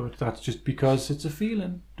she is, but that's just because it's a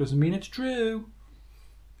feeling. Doesn't mean it's true.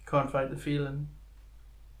 Can't fight the feeling.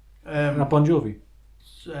 Not Bon Jovi.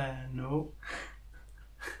 No.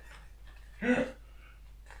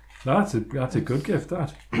 That's a good gift.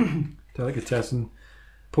 That Delicatessen,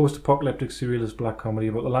 post-apocalyptic surrealist black comedy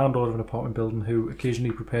about the landlord of an apartment building who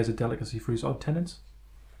occasionally prepares a delicacy for his odd tenants.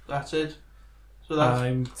 That's it. So that's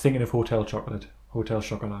I'm thinking of Hotel Chocolate, Hotel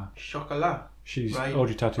Chocolat. Chocolat. She's Right.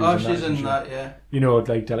 Audrey Tattoo's Oh, in that. she's isn't in she? that, yeah. You know,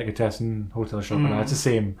 like Delicatessen, Hotel Chocolat. It's the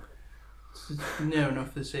same. It's near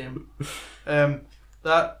enough the same.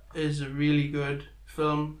 That is a really good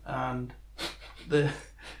film, and the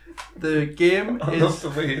game I love is. the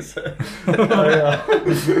way you say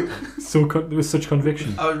it. So there was such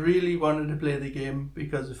conviction. I really wanted to play the game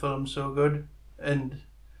because the film's so good, and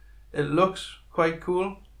it looks quite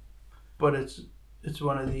cool, but it's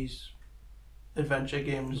one of these adventure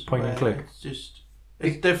games Point and where click.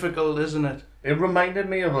 it's difficult, isn't it? It reminded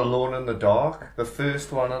me of Alone in the Dark, the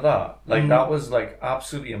first one of that. Like, that was, like,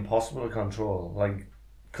 absolutely impossible to control. Like,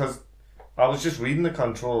 because I was just reading the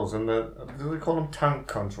controls, and do they call them tank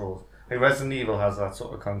controls? Like, Resident Evil has that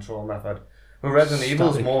sort of control method. But Resident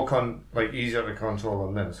Evil's Static. more, easier to control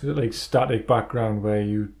than this. Is it like static background where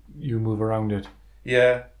you move around it,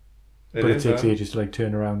 Yeah. but it takes ages to like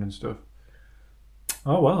turn around and stuff.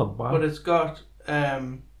 Oh wow! But it's got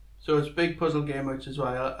so it's a big puzzle game, which is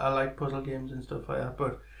why I like puzzle games and stuff like that.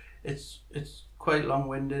 But it's quite long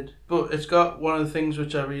winded. But it's got one of the things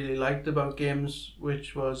which I really liked about games,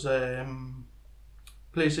 which was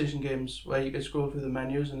PlayStation games where you could scroll through the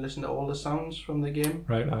menus and listen to all the sounds from the game,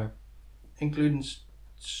 Right, including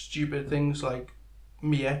stupid things like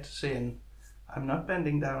Miette saying, "I'm not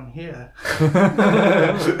bending down here."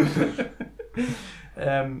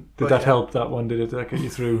 Did that help? That one? Did it get you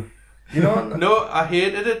through? You know, No, I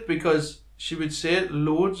hated it because she would say it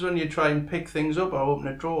loads when you try and pick things up or open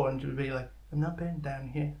a drawer, and she'd be like, "I'm not bending down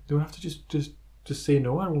here." Do I have to just say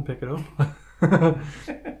no? I won't pick it up.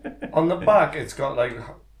 on the back, it's got, like,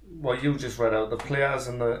 what you just read out, the players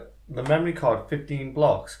and the memory card, 15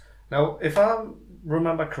 blocks. Now, if I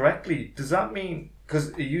remember correctly, does that mean, because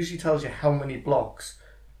it usually tells you how many blocks,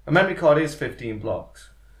 a memory card is 15 blocks.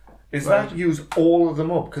 Is Right. that use all of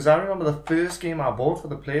them up? Because I remember the first game I bought for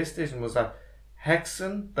the PlayStation was that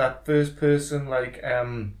Hexen, that first person, like,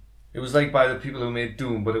 it was like by the people who made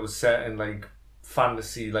Doom, but it was set in, like,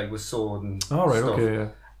 fantasy, like, with sword and All right, stuff. okay, yeah.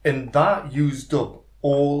 And that used up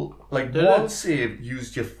all, like, Did one it? save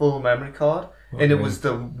used your full memory card, and it Okay. was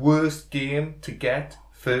the worst game to get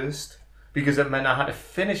first, because it meant I had to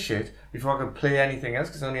finish it before I could play anything else,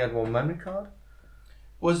 because I only had one memory card.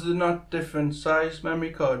 Was there not different size memory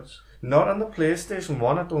cards? Not on the PlayStation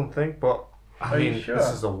 1, I don't think, but I Are you mean, sure? this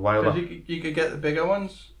is a while Because back. you could get the bigger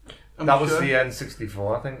ones. I'm That was sure. the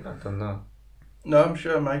N64, I think. I don't know. No, I'm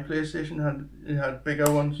sure my PlayStation had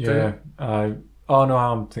bigger ones Yeah. too. Oh no,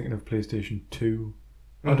 I'm thinking of PlayStation 2.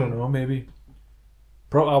 I don't know, maybe.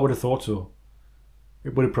 I would have thought so.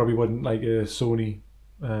 It would have probably wasn't like a Sony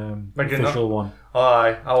Like a official one.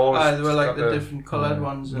 Aye, I always Aye, they were like got the different coloured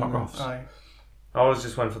ones. And, knockoffs. aye. I always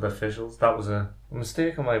just went for the officials. That was a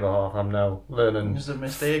mistake on my behalf. I'm now It learning was a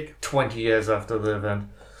mistake. 20 years after the event.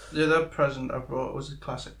 The other present I brought was a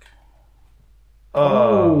classic.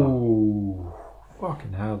 Oh,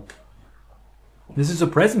 fucking hell! This is a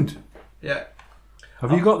present. Yeah.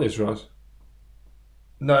 Have you got this, Ross?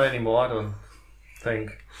 Not anymore, I don't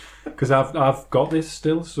think. Because I've got this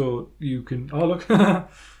still, so you can. Oh look,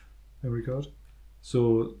 memory card.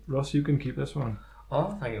 So Ross, you can keep this one.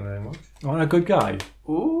 Oh, thank you very much. Oh, a good guy.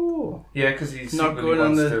 Ooh. Yeah, because he's Not secretly going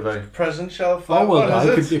on wants the to, like... present shelf. Oh well,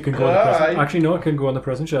 What is it can go on the present. Aye. Actually, no, it can go on the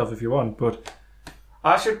present shelf if you want. But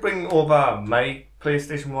I should bring over my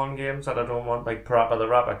PlayStation 1 games that I don't want, like Parappa the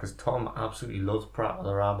Rapper, because Thom absolutely loves Parappa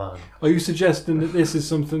the Rapper. are you suggesting that this is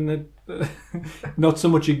something that not so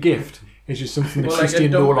much a gift? It's just something that Well, like a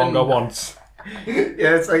Kristian no dumpling. longer wants.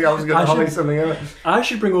 Yeah, it's like I was going I to hide should- something out. I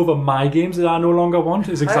should bring over my games that I no longer want.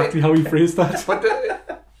 Is exactly how he phrased that.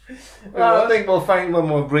 But I think we'll find when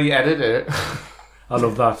we'll re-edit it. I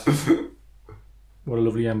love that. What a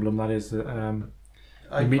lovely emblem that is. The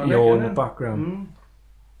Iconic, meteor in the innit? background. Mm.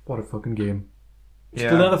 What a fucking game. Yeah.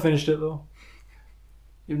 Still never finished it though.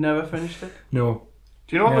 You've never finished it? No.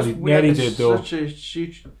 Do you know what was Nearly weird? did though. Such a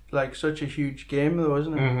huge, such a huge game though,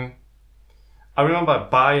 isn't it? I remember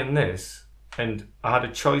buying this and I had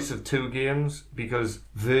a choice of 2 games because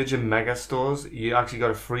Virgin Megastores, you actually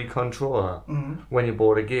got a free controller when you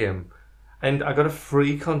bought a game. And I got a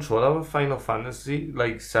free controller of Final Fantasy,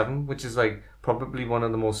 like 7, which is like probably one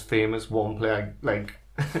of the most famous one-player, like,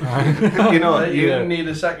 you know. You didn't need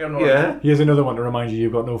a second one. Yeah. Here's another one to remind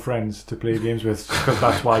you've got no friends to play games with, because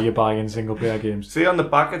that's why you're buying single-player games. See, on the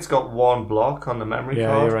back it's got 1 block on the memory card.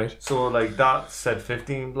 Yeah, you're right. So like that said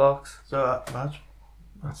 15 blocks. So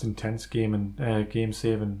That's intense game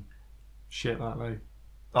saving shit, that, like.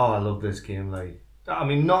 Oh, I love this game, like. I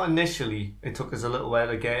mean, not initially. It took us a little while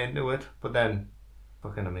to get into it, but then,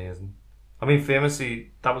 fucking amazing. I mean,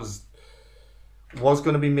 famously, that was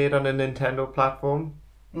going to be made on a Nintendo platform.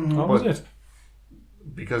 What was it?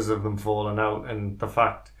 Because of them falling out and the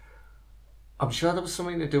fact, I'm sure there was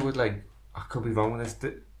something to do with, like, I could be wrong with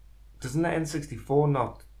this. Doesn't the N64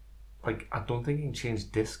 not, like, I don't think you can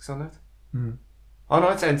change discs on it. Oh no,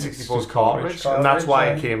 it's N64's cartridge, and that's why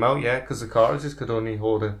it came out, yeah, because the cartridges could only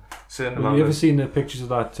hold a certain amount. Have you ever seen the pictures of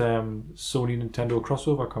that Sony Nintendo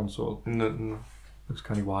crossover console? No. It was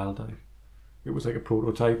kind of wild, like. It was like a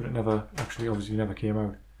prototype, and it never came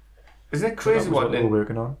out. Isn't it crazy what they were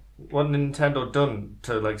working on? What Nintendo done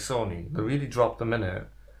to like Sony? They really dropped them in it.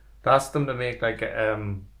 They asked them to make like a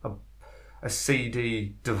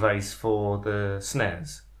CD device for the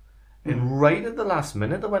SNES, and right at the last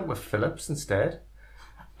minute they went with Philips instead.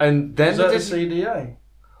 And then is that the CDI?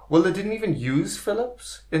 Well, they didn't even use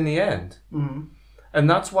Philips in the end. And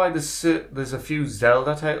that's why there's a few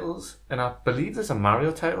Zelda titles, and I believe there's a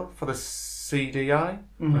Mario title for the CDI.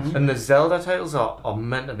 And the Zelda titles are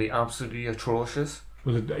meant to be absolutely atrocious.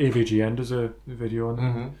 Well, the AVGN does a video on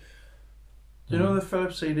them. Do you know the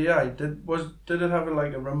Philips CDI? Did it have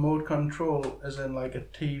like a remote control, as in like a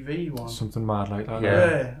TV one? Something mad like that.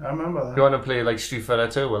 Yeah, I remember that. You want to play like Street Fighter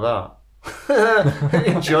 2 with that?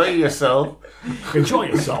 Enjoy yourself. Enjoy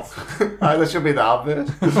yourself. That should be the advert.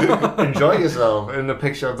 Enjoy yourself in the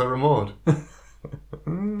picture of the remote.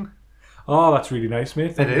 Oh, that's really nice,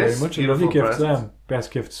 mate. Thank you very much. I love your gifts.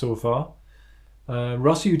 Best gift so far.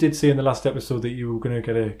 Ross, you did say in the last episode that you were going to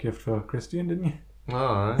get a gift for Kristian, didn't you?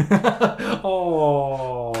 Oh.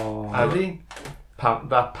 Really?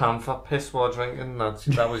 That panther piss while drinking,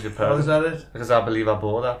 that was your present. Oh, is that it? Because I believe I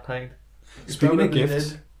bought that pint. Speaking of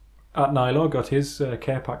gifts, at Nyla got his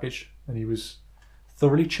care package, and he was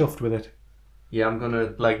thoroughly chuffed with it. Yeah, I'm going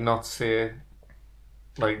to like not say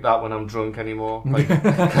like that when I'm drunk anymore. Like.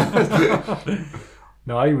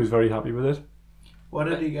 No, he was very happy with it. What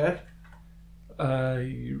did he get?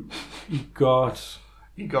 He got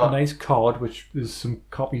a nice card, which there's some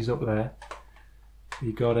copies up there.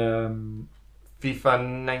 He got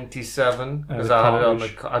FIFA 97 because I had it on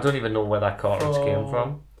the. I don't even know where that cartridge came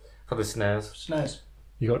from for the SNES.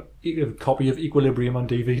 You got a copy of Equilibrium on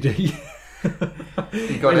DVD.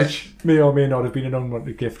 You got which may or may not have been an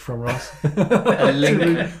unwanted gift from Ross. A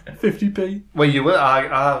link. 50p. Well, you will.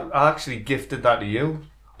 I actually gifted that to you,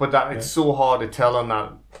 but it's so hard to tell on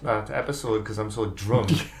that episode because I'm so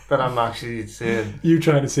drunk that I'm actually saying. You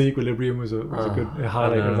trying to say Equilibrium was a good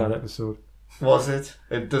highlight of that episode. Was it?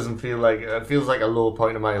 It doesn't feel like it feels like a low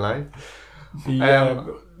point in my life.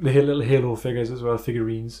 The little Halo figures as well,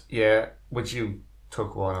 figurines. Yeah, which you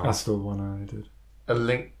took one on. I stole one. I did. A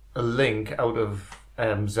link out of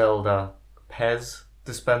Zelda Pez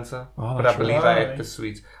dispenser, but I believe I ate the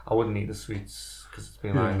sweets. I wouldn't eat the sweets because it's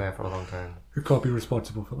been lying there for a long time. You can't be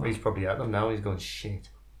responsible for that. He's probably at them now. He's going shit.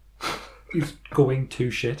 He's going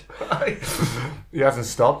to shit. He hasn't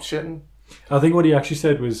stopped shitting. I think what he actually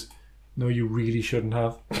said was, "No, you really shouldn't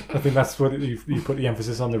have." I think that's what you put the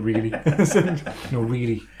emphasis on, the really. No,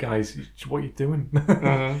 really, guys, what are you doing?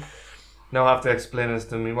 Now I have to explain this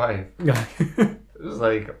to my wife. It's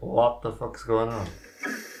like, what the fuck's going on?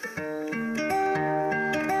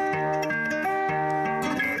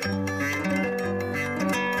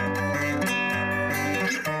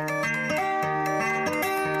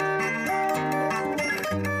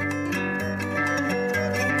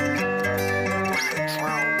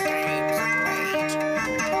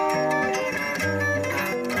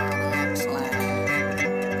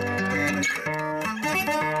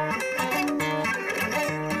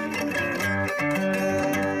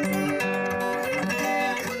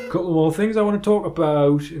 Couple more things I want to talk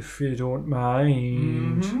about, if you don't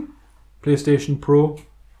mind. PlayStation Pro.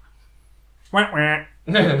 The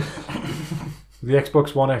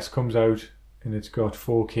Xbox One X comes out and it's got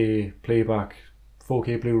 4K playback,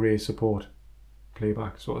 4K Blu-ray support,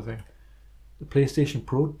 playback sort of thing. The PlayStation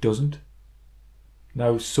Pro doesn't.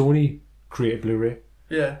 Now Sony created Blu-ray,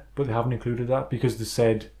 yeah, but they haven't included that because they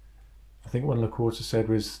said, I think one of the quotes they said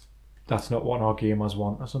was that's not what our gamers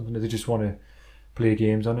want or something. They just want to play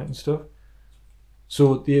games on it and stuff.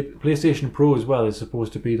 So the PlayStation Pro as well is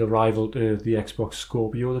supposed to be the rival to the Xbox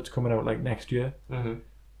Scorpio that's coming out like next year. Mm-hmm.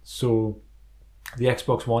 So the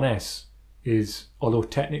Xbox One S is, although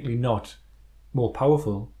technically not more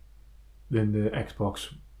powerful than the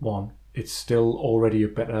Xbox One, it's still already a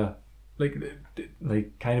better,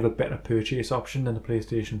 like kind of a better purchase option than the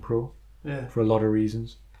PlayStation Pro. Yeah. For a lot of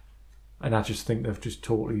reasons. And I just think they've just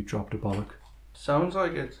totally dropped a bollock. Sounds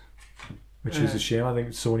like it. Which is a shame. I think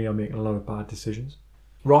Sony are making a lot of bad decisions.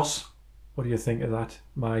 Ross, what do you think of that?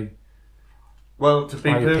 Well, to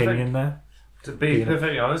be opinion there. To be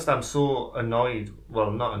perfectly honest, I'm so annoyed.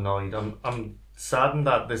 Well, not annoyed. I'm saddened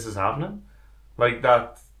that this is happening. Like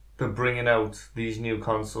that they're bringing out these new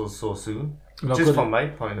consoles so soon. Just from my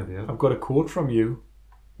point of view. I've got a quote from you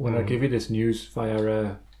when I give you this news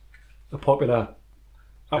via a popular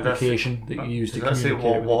application that you use to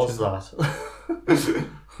communicate. What was that?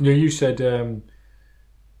 You said,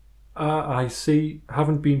 I see,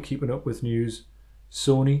 haven't been keeping up with news.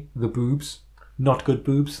 Sony, the boobs, not good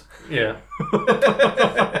boobs. Yeah.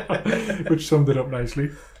 Which summed it up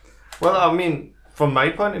nicely. Well, I mean, from my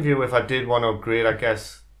point of view, if I did want to upgrade, I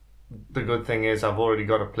guess the good thing is I've already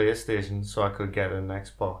got a PlayStation, so I could get an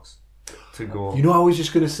Xbox to go. I was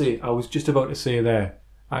just about to say there,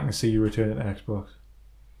 I can see you returning an Xbox.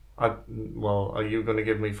 Well, are you going to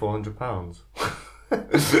give me £400?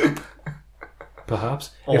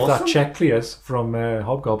 Perhaps. Awesome. If that check clears from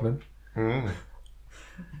Hobgoblin. Mm.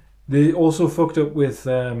 They also fucked up with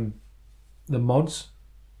the mods.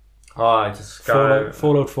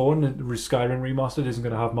 Fallout 4 and the Skyrim Remastered isn't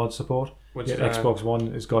going to have mod support. Yet Xbox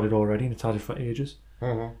One has got it already and it's had it for ages.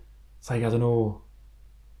 Mm-hmm. It's like, I don't know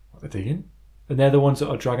what they're doing. And they're the ones that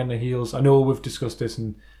are dragging their heels. I know we've discussed this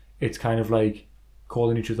and it's kind of like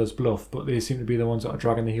calling each other's bluff, but they seem to be the ones that are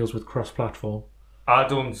dragging their heels with cross-platform. I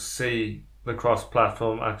don't see the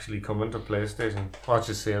cross-platform actually coming to PlayStation. I'll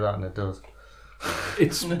just say that and it does.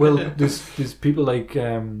 There's people like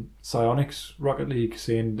Psyonix, Rocket League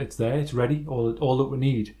saying it's there, it's ready. All that we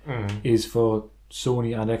need is for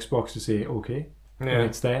Sony and Xbox to say okay, and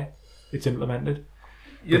it's there, it's implemented.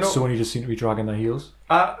 Sony just seem to be dragging their heels.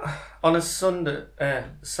 On a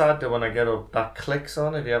Saturday when I get up, that Clicks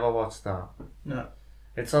on. Have you ever watched that? No.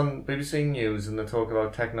 It's on BBC News and they talk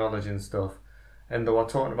about technology and stuff. And they were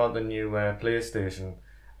talking about the new PlayStation.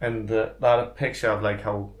 And they had a picture of like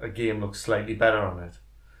how a game looks slightly better on it.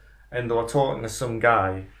 And they were talking to some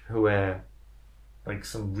guy who, like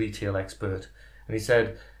some retail expert. And he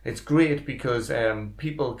said, it's great because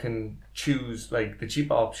people can choose like the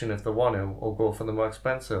cheaper option if they want to or go for the more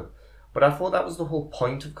expensive. But I thought that was the whole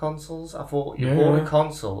point of consoles. I thought you bought a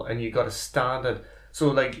console and you got a standard. So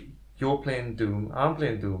like you're playing Doom, I'm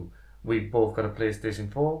playing Doom. We both got a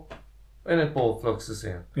PlayStation 4 and it both looks the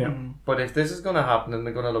same. Yeah. Mm-hmm. But if this is going to happen and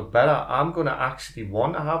they're going to look better, I'm going to actually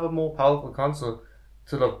want to have a more powerful console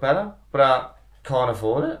to look better. But I can't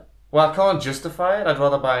afford it. Well, I can't justify it. I'd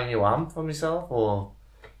rather buy a new amp for myself or...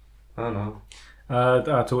 I don't know. I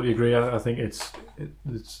totally agree. I think it's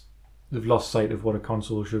they've lost sight of what a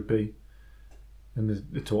console should be, and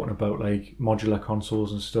they're talking about like modular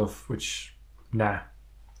consoles and stuff. Which, It's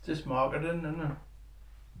just marketing, isn't it?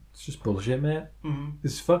 It's just bullshit, mate. Mm-hmm.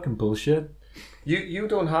 This is fucking bullshit. You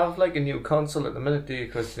don't have like a new console at the minute, do you,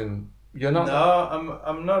 Kristian? You're not. No,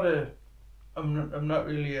 I'm not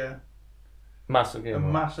really a massive gamer.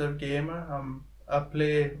 massive gamer. I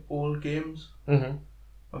play old games. Mm-hmm.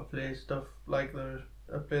 I play stuff like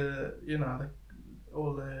I play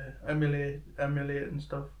all the emulating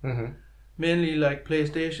stuff. Mm-hmm. Mainly like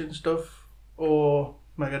PlayStation stuff or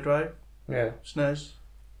Mega Drive, Yeah. SNES.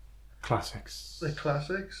 Classics. The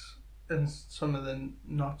classics and some of the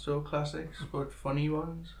not so classics but funny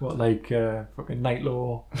ones. What, like fucking Night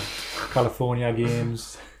Law, California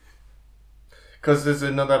games. Because there's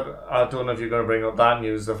another. I don't know if you're going to bring up that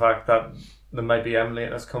news. The fact that there might be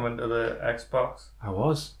emulators coming to the Xbox. I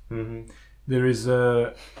was. Mm-hmm. There is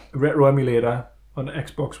a retro emulator on the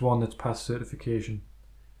Xbox One that's passed certification,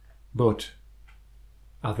 but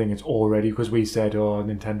I think it's already, because we said,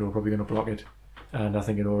 Nintendo are probably going to block it, and I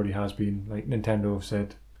think it already has been. Like Nintendo have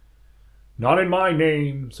said, not in my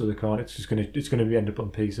name, so they can't. It's gonna end up on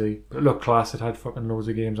PC. But it looked class. It had fucking loads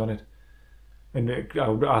of games on it, and I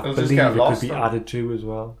believe it could be added to as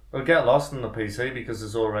well. It'll get lost in the PC because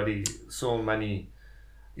there's already so many.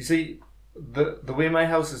 You see, the way my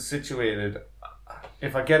house is situated,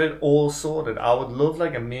 if I get it all sorted, I would love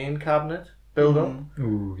like a main cabinet build up.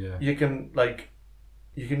 Ooh, yeah. You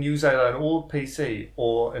can use either an old PC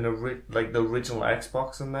or like the original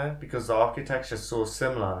Xbox in there because the architecture is so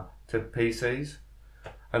similar to PCs.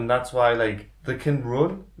 and that's why like they can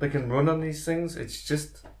run on these things. It's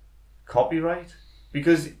just copyright,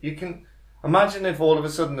 because you can imagine if all of a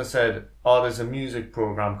sudden they said, "Oh, there's a music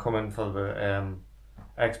program coming for the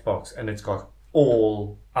Xbox, and it's got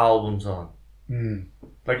all albums on,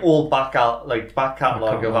 like all back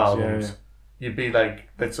catalog of albums." Yeah. You'd be like,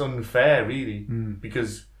 "That's unfair, really,"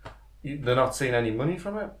 because they're not seeing any money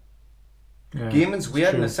from it. Yeah, Gaming's weird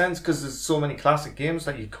true. in a sense because there's so many classic games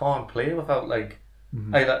that you can't play without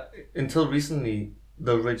either, until recently,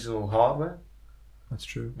 the original hardware. That's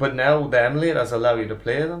true. But now the emulators allow you to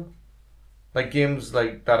play them, like games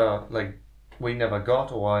like that are like we never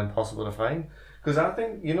got or are impossible to find. Because I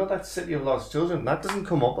think that City of Lost Children, that doesn't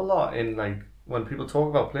come up a lot in like when people talk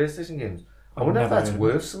about PlayStation games. I wonder if never that's heard of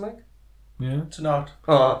worth something. Yeah. It's not.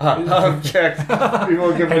 Oh, I've checked.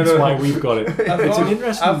 Before giving Hence it why we've got it. It's an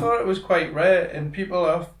interesting. I thought it was quite rare, and people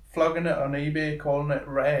are flogging it on eBay, calling it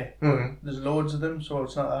rare. There's loads of them, so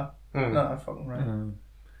it's not that fucking rare.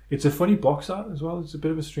 It's a funny box art as well. It's a bit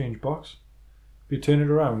of a strange box. If you turn it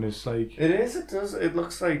around, it's like It is. It does. It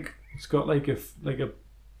looks like. it's got like a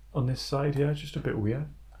on this side here. It's just a bit weird.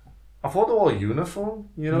 I thought they were uniform.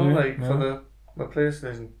 Yeah, for the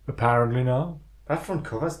PlayStation. Apparently not. That front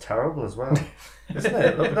cover's terrible as well, isn't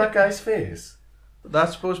it? Look at that guy's face.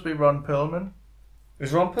 That's supposed to be Ron Perlman.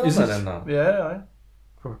 Is Ron Is Perlman it? in that? Yeah,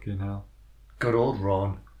 Fucking hell. Good old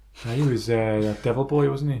Ron. Yeah, he was that devil boy,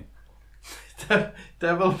 wasn't he?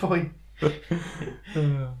 Devil Boy.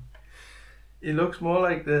 He looks more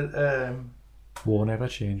like the War never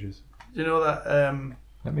changes. you know that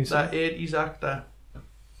Let me see. that 80s actor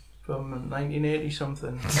from 1980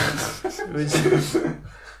 something. It was,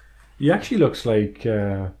 He actually looks like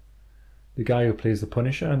the guy who plays the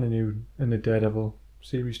Punisher in the Daredevil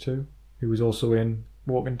series 2. He was also in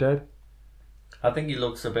Walking Dead. I think he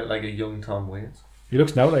looks a bit like a young Tom Waits. He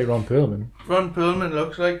looks now like Ron Perlman. Ron Perlman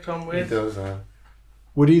looks like Tom He Waits. does.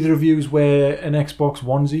 Would either of you wear an Xbox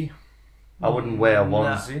onesie? I wouldn't wear a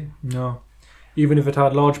onesie. No. Even if it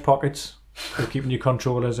had large pockets for keeping your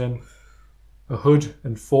controllers in, a hood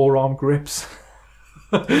and forearm grips.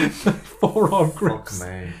 Forearm grips. Fuck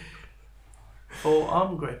me.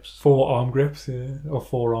 Forearm grips. Forearm grips, yeah. Or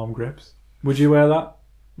forearm grips. Would you wear that?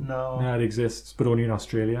 No. Yeah, it exists, but only in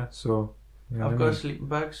Australia, so... you know I've what got I a mean? sleeping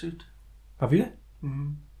bag suit. Have you?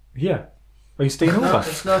 Mm-hmm. Yeah. Are you staying No, over?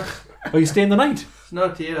 it's not. Are you staying the night? It's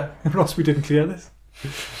not here. Ross, we didn't clear this.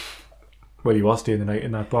 Well, you are staying the night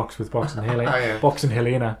in that box with Box and Helena. yeah. Box and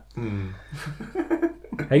Helena.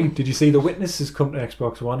 Hey, did you see The Witness has come to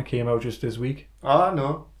Xbox One? It came out just this week. Oh,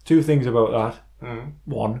 no. 2 things about that.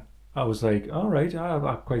 One, I was like, alright,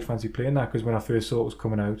 I quite fancy playing that, because when I first saw it was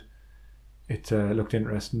coming out, it looked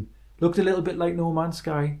interesting. Looked a little bit like No Man's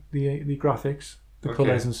Sky, the graphics, the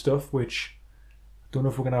colours and stuff, which I don't know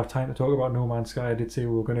if we're going to have time to talk about No Man's Sky. I did say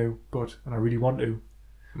we were going to, and I really want to.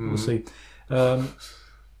 We'll see.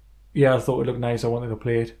 Yeah, I thought it looked nice. I wanted to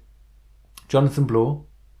play it. Jonathan Blow,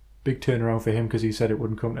 big turnaround for him, because he said it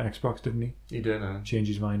wouldn't come to Xbox, didn't he? He didn't. Changed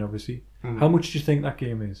his mind, obviously. How much do you think that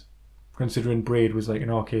game is? Considering Braid was like an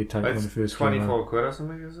arcade title when it first came out. 24 quid or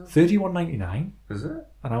something, is it? $31.99. Is it?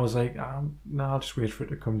 And I was like, no, I'll just wait for it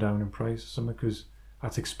to come down in price or something, because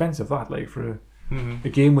that's expensive, that, like, for a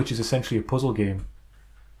game which is essentially a puzzle game.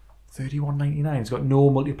 $31.99. It's got no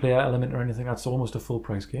multiplayer element or anything. That's almost a full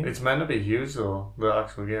price game. It's meant to be huge, though, the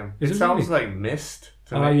actual game. Is it it sounds really? like Myst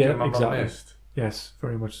to me. Ah, Do you yeah, remember exactly. Myst? Yes,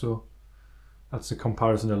 very much so. That's a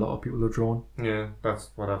comparison a lot of people have drawn. Yeah,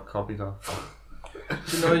 that's what I've copied off.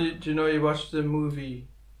 Do you know you watched the movie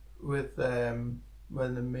with when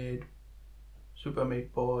they made Super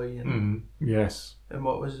Meat Boy and Yes. and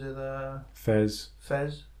what was it? Fez.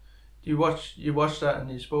 Fez. You watched that and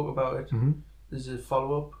you spoke about it. Mm-hmm. There's a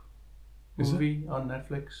follow-up Is movie on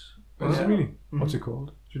Netflix. Is it really? Mm-hmm. What's it called?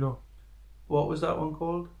 Do you know? What was that one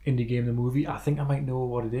called? Indie Game the Movie. I think I might know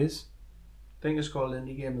what it is. I think it's called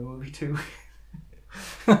Indie Game the Movie too.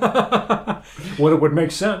 Well, it would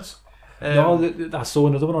make sense. No, I saw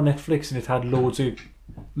another one on Netflix and it had loads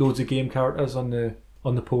of game characters on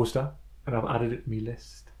the poster, and I've added it to my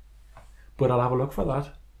list. But I'll have a look for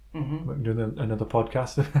that. Mm-hmm. We can do another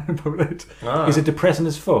podcast about it. Ah. Is it depressing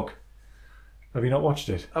as fuck? Have you not watched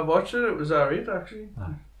it? I watched it. It was alright actually.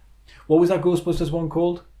 What was that Ghostbusters one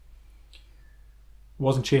called? It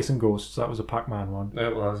wasn't Chasing Ghosts. That was a Pac-Man one.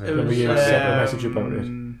 It was. It Remember was, you sent a message about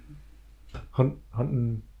it.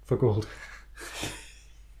 Hunting for gold.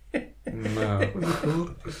 No. What's it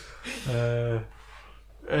called?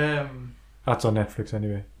 That's on Netflix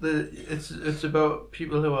anyway. It's about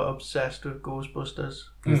people who are obsessed with Ghostbusters,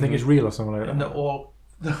 You think it's real or something like and that? they're all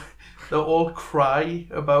they all cry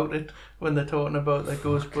about it when they're talking about their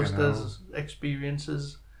Ghostbusters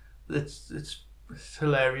experiences. It's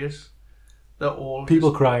hilarious. They're all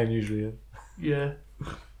People crying usually. Yeah.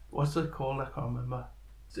 What's it called? I can't remember.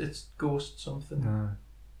 It's Ghost something.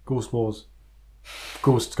 Ghost Wars.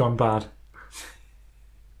 Ghosts gone bad.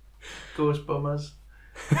 Ghost bummers.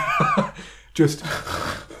 Just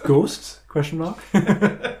ghosts? Question mark.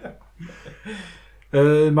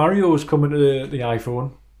 Mario's coming to the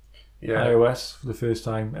iPhone, iOS for the first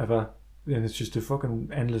time ever, and it's just a fucking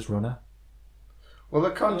endless runner. Well,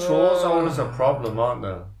 the controls are always a problem, aren't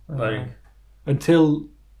they? Like until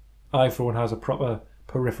iPhone has a proper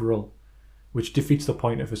peripheral, which defeats the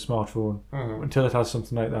point of a smartphone. Until it has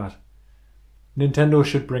something like that, Nintendo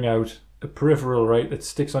should bring out a peripheral, right, that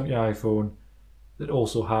sticks onto your iPhone, that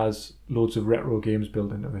also has loads of retro games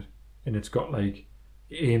built into it, and it's got like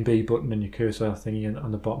A and B button and your cursor thingy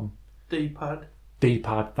on the bottom.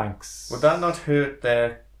 D-pad, thanks. Would that not hurt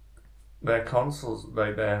their consoles,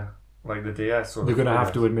 like the DS? Or they're going to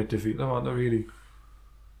have to admit defeat them, aren't they? Really,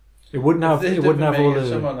 it wouldn't have all the.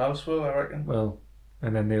 Someone else will, I reckon. Well,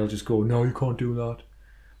 and then they'll just go, no, you can't do that.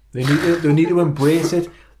 They need to embrace it.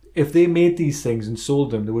 If they made these things and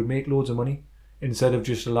sold them, they would make loads of money instead of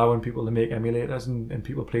just allowing people to make emulators and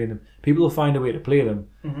people playing them. People will find a way to play them.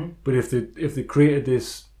 But if they created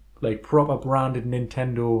this like proper branded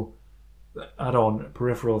Nintendo add-on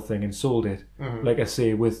peripheral thing and sold it, like I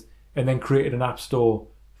say, and then created an app store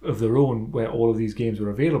of their own where all of these games were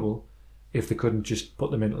available, if they couldn't just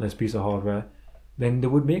put them into this piece of hardware, then they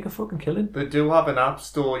would make a fucking killing. They do have an app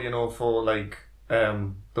store, for like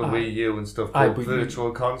the Wii U and stuff called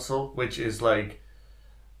Virtual Console, which is like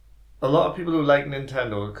a lot of people who like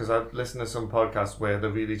Nintendo, because I've listened to some podcasts where they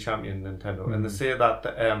really champion Nintendo, and they say that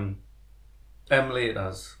the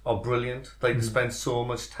emulators are brilliant. Like they spend so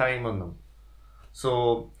much time on them,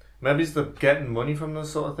 so maybe they're getting money from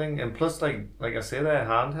this sort of thing. And plus, like I say, their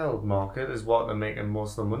handheld market is what they're making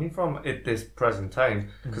most of the money from at this present time,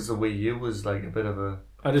 because the Wii U was like a bit of a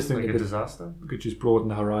disaster. We could just broaden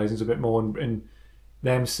the horizons a bit more, and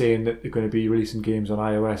them saying that they're going to be releasing games on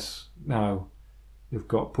iOS now. They've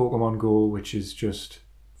got Pokemon Go, which is just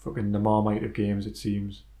fucking the Marmite of games, it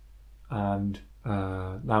seems, and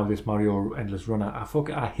now this Mario Endless Runner.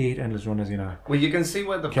 I hate Endless Runners, Well, you can see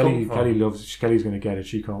where they've come from. Kelly's going to get it.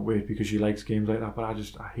 She can't wait because she likes games like that. But I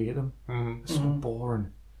hate them. They're so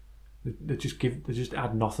boring. They just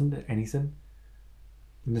add nothing to anything.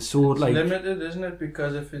 And they're so it's limited, isn't it?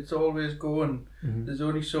 Because if it's always going, there's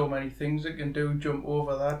only so many things it can do. Jump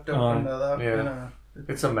over that, jump under that. Yeah.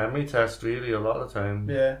 It's a memory test, really, a lot of the time.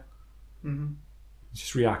 Yeah. It's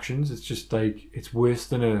just reactions. It's just like it's worse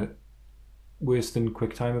than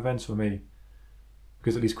QuickTime events for me.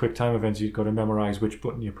 Because at least QuickTime events, you've got to memorize which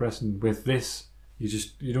button you're pressing. With this,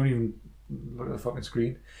 you don't even look at the fucking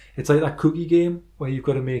screen. It's like that cookie game where you've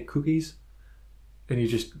got to make cookies, and you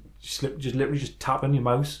just literally just tap on your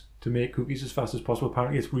mouse to make cookies as fast as possible.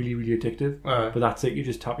 Apparently, it's really, really addictive. But that's it. You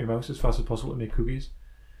just tap your mouse as fast as possible to make cookies.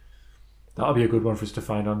 That'll be a good one for us to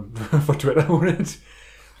find on for Twitter, won't it?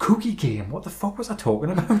 Cookie game? What the fuck was I talking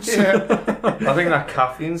about? Yeah. I think that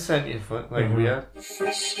caffeine sent you weird.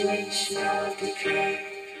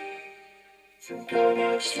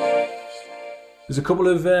 There's a couple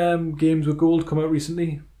of games with gold come out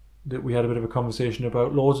recently that we had a bit of a conversation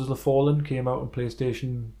about. Lords of the Fallen came out on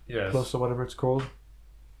PlayStation Plus or whatever it's called.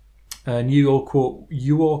 And your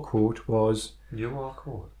quote was... Your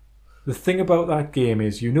quote? The thing about that game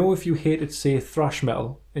is, if you hated, say, thrash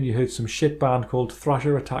metal, and you heard some shit band called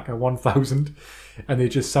Thrasher Attacker 1000, and they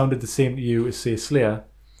just sounded the same to you as, say, Slayer,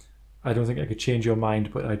 I don't think I could change your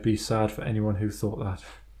mind, but I'd be sad for anyone who thought that.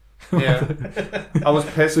 Yeah. I was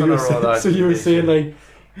pissed when I wrote that. So you were saying, like,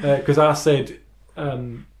 because I said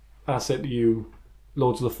to you,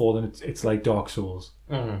 Lords of the Fallen, it's like Dark Souls.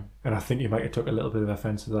 And I think you might have took a little bit of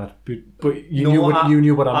offence to that, but you knew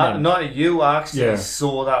what I meant. Not you, I actually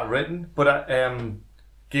saw that written, but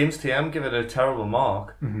Games TM give it a terrible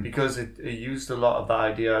mark because it used a lot of the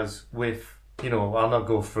ideas with, I'll not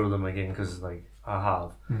go through them again because I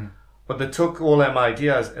have, but they took all them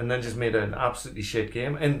ideas and then just made it an absolutely shit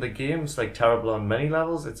game, and the game's like terrible on many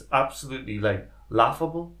levels. It's absolutely like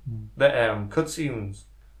laughable. The cutscenes,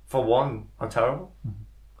 for one, are terrible.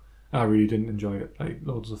 I really didn't enjoy it. Like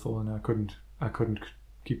Lords of the Fallen, I couldn't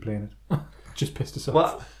keep playing it. Just pissed us off.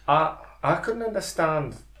 Well, I couldn't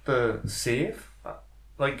understand the save.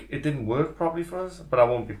 Like it didn't work properly for us, but I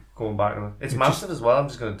won't be going back to it. It's massive as well. I'm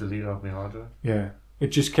just going to delete it off my hard drive. Yeah, it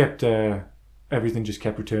just kept everything just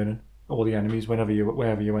kept returning. All the enemies, wherever you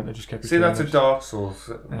went, they just kept returning. See, that's a Dark Souls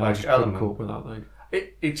I just element. couldn't cope with that.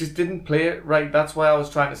 it just didn't play it right. That's why I was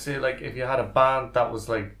trying to say, like, if you had a band that was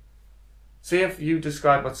like, say if you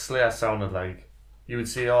describe what Slayer sounded like, you would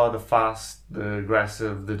say, oh, the fast, the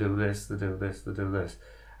aggressive, they do this, they do this, they do this.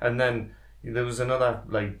 And then there was another,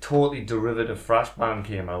 like, totally derivative thrash band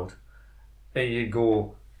came out, and you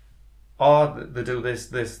go, oh, they do this,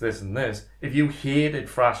 this, this, and this. If you hated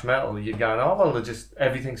thrash metal, you'd go, oh, well, they just,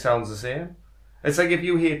 everything sounds the same. It's like if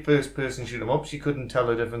you hate first-person shoot-'em-ups, you couldn't tell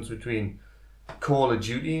the difference between Call of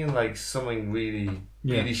Duty and, like, something really,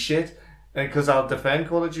 really shit. And because I'll defend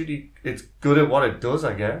Call of Duty, it's good at what it does,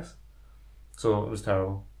 I guess. So it was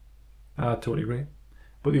terrible. I totally agree.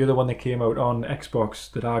 But the other one that came out on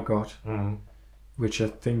Xbox that I got, which I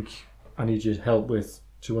think I need your help with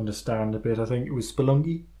to understand a bit, I think it was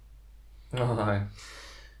Spelunky. Oh, hi.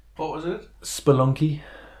 What was it? Spelunky.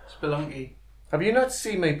 Spelunky. Have you not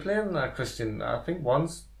seen me playing that, Kristian? I think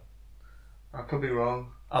once. I could be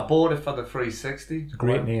wrong. I bought it for the 360. It's a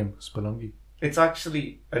great name, Spelunky. It's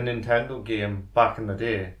actually a Nintendo game back in the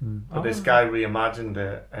day, but this guy reimagined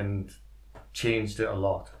it and changed it a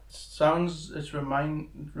lot. It's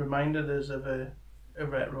reminded us of a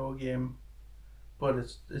retro game, but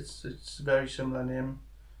it's a very similar name,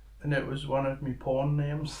 and it was one of my porn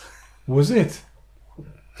names. Was it?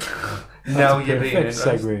 Now you're being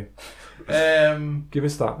segue. Give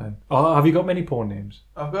us that then. Oh, have you got many porn names?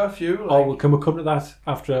 I've got a few. Like, well, can we come to that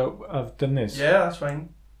after I've done this? Yeah, that's fine.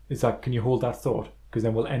 Can you hold that thought? Because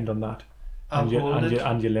then we'll end on that. And your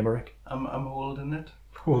limerick. I'm holding it.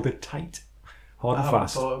 Hold it tight. Hard and I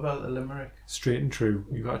fast. haven't thought about the limerick. Straight and true.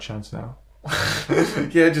 You've got a chance now.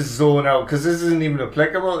 Yeah, just zone out, because this isn't even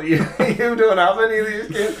applicable. You don't have any of these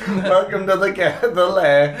games. Welcome to the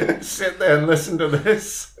lair. Sit there and listen to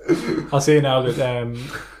this. I'll say now that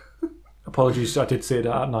apologies, I did say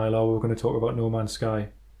that at Nyla we were going to talk about No Man's Sky,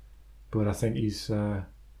 but I think he's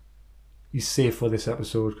safe for this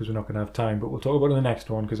episode because we're not going to have time, but we'll talk about it in the next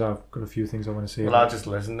one because I've got a few things I want to say. Well, I'll just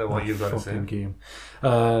listen to what you've got to say. Game.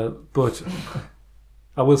 But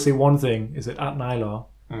I will say one thing is that at Nyla,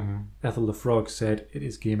 Ethel the Frog said it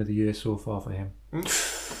is Game of the Year so far for him.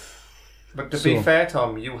 But to be fair,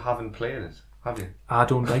 Tom, you haven't played it, have you? I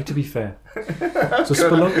don't like to be fair. So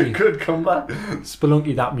Spelunky. Good comeback.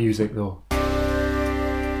 Spelunky, that music though.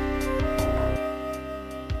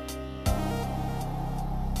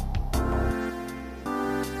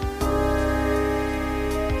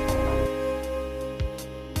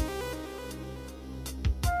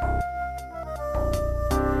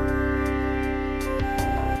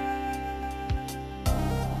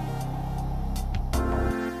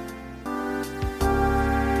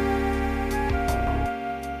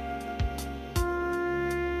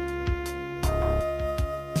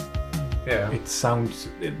 Yeah. It sounds,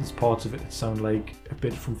 there's parts of it that sound like a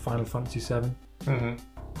bit from Final Fantasy VII.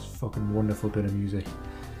 It's a fucking wonderful bit of music.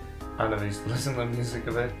 I never used to listen to the music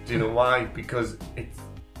of it. Do you know why? Because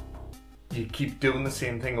you keep doing the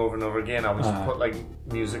same thing over and over again. I would just put like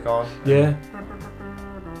music on. Yeah.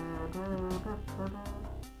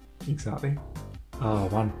 Exactly. Oh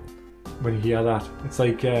man, when you hear that, it's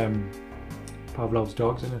like Pavlov's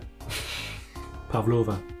dogs, isn't it?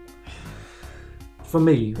 Pavlova. For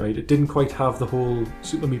me, right, it didn't quite have the whole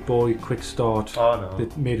Super Meat Boy quick start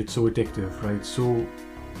that made it so addictive, right? So,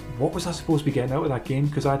 what was I supposed to be getting out of that game?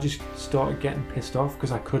 Because I just started getting pissed off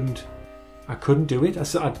because I couldn't do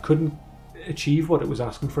it. I couldn't achieve what it was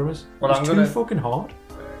asking from us. Well, it was too fucking hard.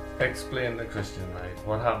 Explain to Kristian, right?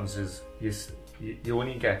 What happens is you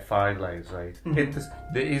only get 5 lives, right?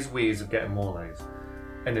 There is ways of getting more lives,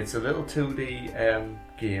 and it's a little 2D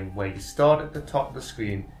game where you start at the top of the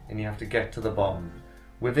screen and you have to get to the bottom.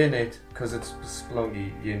 Within it, because it's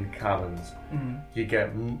Spelunky, you're in cabins. You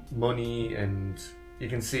get money and you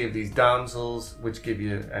can save these damsels, which give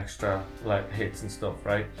you extra like hits and stuff,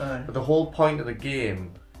 right? But the whole point of the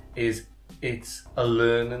game is it's a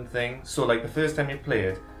learning thing. So like the first time you play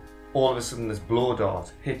it, all of a sudden this blow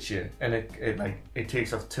dart hits you, and it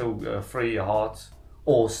takes off 2, 3 of your hearts,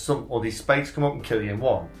 or these spikes come up and kill you in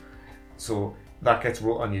one. So that gets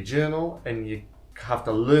wrote on your journal, and you have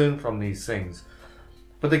to learn from these things.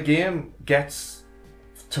 But the game gets,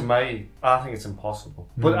 to me, I think it's impossible.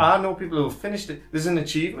 But I know people who have finished it. There's an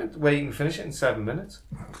achievement where you can finish it in 7 minutes.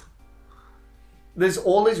 There's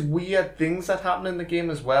all these weird things that happen in the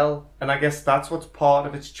game as well, and I guess that's what's part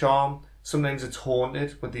of its charm. Sometimes it's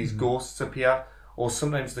haunted with these ghosts appear, or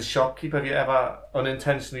sometimes the shopkeep. Have you ever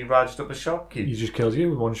unintentionally ragged up a shopkeep? He just kills you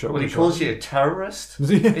with one shot. Well, he calls you a terrorist.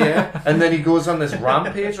 Yeah, and then he goes on this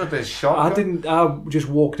rampage with this shotgun. I just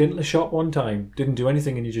walked into the shop one time, didn't do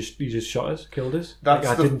anything, and he just shot us, killed us.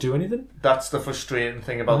 I didn't do anything. That's the frustrating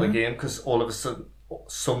thing about the game, because all of a sudden,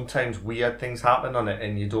 sometimes weird things happen on it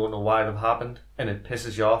and you don't know why they've happened and it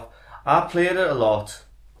pisses you off. I played it a lot.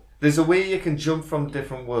 There's a way you can jump from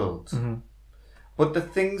different worlds. Mm-hmm. But the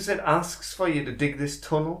things it asks for you to dig this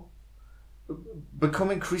tunnel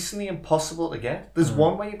become increasingly impossible to get. There's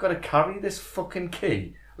one where you've got to carry this fucking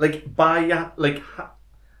key, like by your, like,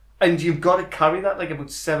 and you've got to carry that like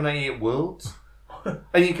about 7 or 8 worlds,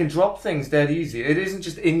 and you can drop things dead easy. It isn't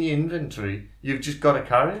just in your inventory; you've just got to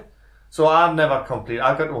carry it. So I've never completed.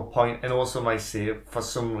 I got to a point, and also my save for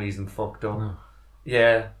some reason fucked up.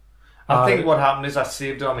 Yeah, I think what happened is I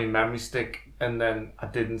saved it on my memory stick. And then I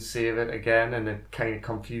didn't save it again, and it kind of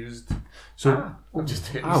confused. So I just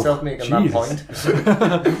hit myself making that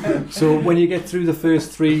point. So when you get through the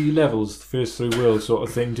first 3 levels, the first 3 worlds sort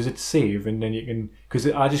of thing, does it save? And then you can... Because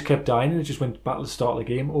I just kept dying, and it just went back to the start of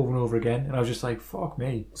the game over and over again. And I was just like, fuck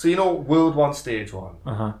me. So you know World 1, Stage 1?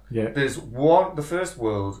 Uh-huh, yeah. There's one... The first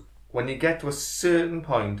world, when you get to a certain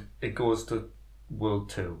point, it goes to World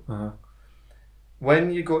 2. Uh-huh.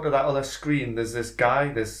 When you go to that other screen, there's this guy,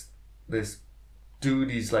 this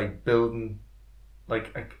dude, he's like building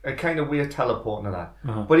like a kind of weird teleporting to that.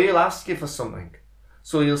 Uh-huh. But he'll ask you for something.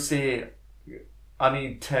 So he'll say, I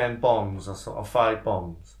need 10 bombs or 5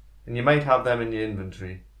 bombs. And you might have them in your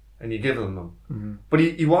inventory. And you give them. Mm-hmm. But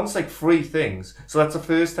he wants like 3 things. So that's the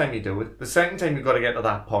first time you do it. The second time you've got to get to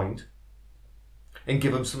that point and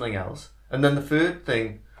give him something else. And then the third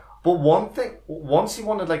thing... But one thing, once he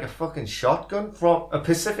wanted like a fucking shotgun, from a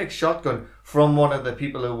Pacific shotgun from one of the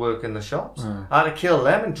people who work in the shops. I had to kill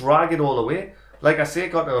them and drag it all away. Like I say,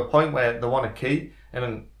 it got to a point where they want a key and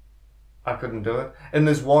then I couldn't do it. And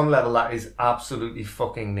there's one level that is absolutely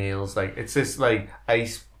fucking nails. Like, it's this like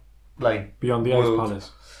ice, like... Beyond the world. Ice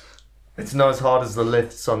Palace. It's not as hard as the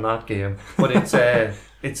lifts on that game, but it's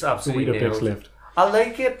absolutely nails. Lift. I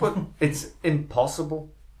like it, but it's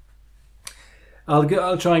impossible.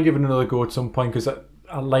 I'll try and give it another go at some point because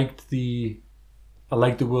I liked the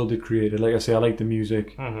world it created. Like I say, I liked the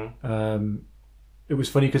music. Mm-hmm. It was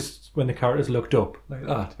funny because when the characters looked up like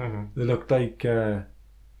that, they looked like the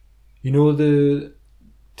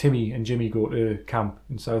Timmy and Jimmy go to camp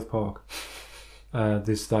in South Park.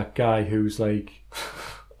 There's that guy who's like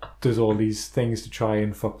does all these things to try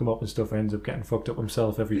and fuck them up and stuff, ends up getting fucked up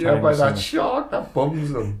himself every time. Yeah, by that shark that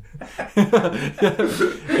bums them.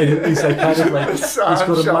 And he's like kind of like he's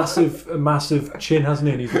got a massive chin, hasn't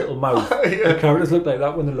he, in his little mouth. The characters look like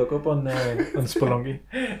that when they look up on Spelunky.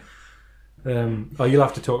 You'll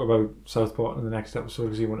have to talk about South Park in the next episode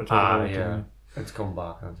because you want to talk about it. Yeah, it's come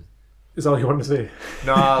back. Is that all you want to say?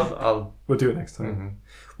 No, I'll we'll do it next time. Mm-hmm.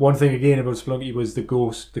 One thing again about Spelunky was the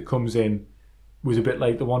ghost that comes in was a bit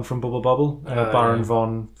like the one from Bubble Bobble, Baron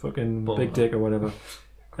Von fucking Big Dick or whatever.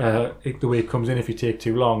 The way it comes in, if you take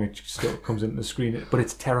too long, it just sort of comes into the screen. But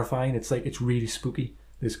it's terrifying. It's like, it's really spooky,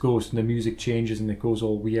 this ghost, and the music changes and it goes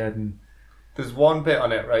all weird. And there's one bit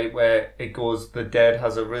on it, right, where it goes, the dead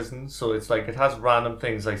has arisen. So it's like, it has random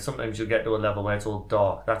things. Like sometimes you'll get to a level where it's all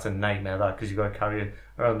dark. That's a nightmare, that, because you've got to carry it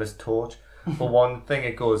around this torch. But one thing,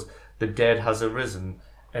 it goes, the dead has arisen.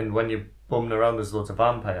 And when you're bumming around, there's loads of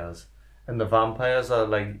vampires. And the vampires are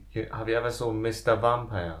like, have you ever saw Mr.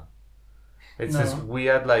 Vampire? It's this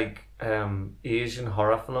weird like Asian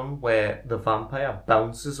horror film where the vampire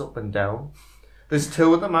bounces up and down. There's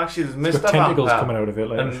 2 of them actually. There's Mr. tentacles Vampire coming out of it.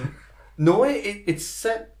 Like. And, no, it's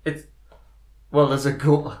set. There's a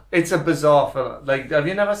go. It's a bizarre film. Like, have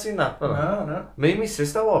you never seen that film? No. Me and my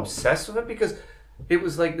sister were obsessed with it because it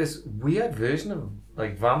was like this weird version of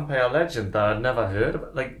like vampire legend that I'd never heard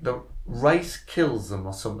of. Like the rice kills them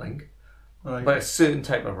or something. Right. By a certain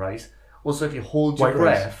type of rice. Also, if you hold your White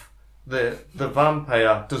breath, the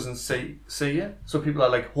vampire doesn't see you. So people are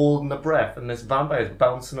like holding the breath, and this vampire is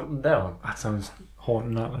bouncing up and down. That sounds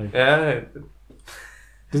haunting, that like. Yeah,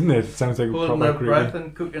 doesn't it? It sounds like holding their breath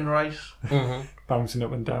and cooking rice, bouncing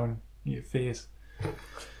up and down your face.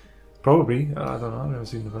 Probably. I don't know. I've never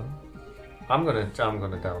seen the film. I'm gonna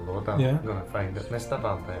download that. Yeah. I'm gonna find it. Mr.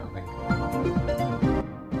 Vampire, I think.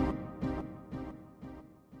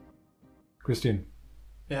 Kristian,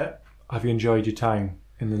 Yeah, have you enjoyed your time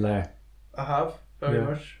in the lair? I have very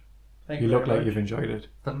much. Thank You you look very like much. you've enjoyed it.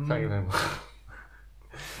 Thank you very much.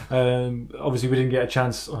 Obviously, we didn't get a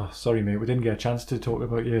chance. Oh, sorry, mate. We didn't get a chance to talk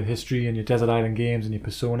about your history and your Desert Island games and your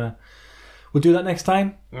Persona. We'll do that next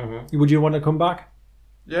time. Mm-hmm. Would you want to come back?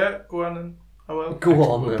 Yeah, go on then. I will. Go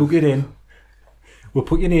on, We'll then. book it in. We'll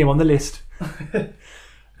put your name on the list.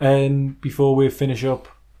 And before we finish up,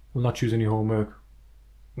 we'll not choose any homework.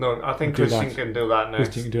 No, I think We'll do Kristian that. can do that next.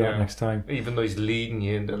 Kristian can do that next time. Even though he's leading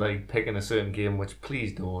you into like picking a certain game, which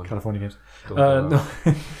please don't. California games. Don't do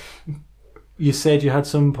that. No. you said you had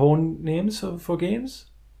some porn names for games?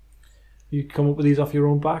 You come up with these off your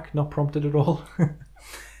own back, not prompted at all?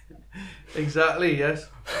 Exactly, yes.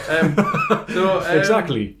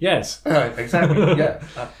 Exactly, yes. Exactly, yeah.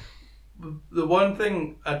 The one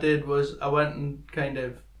thing I did was I went and kind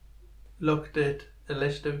of looked at a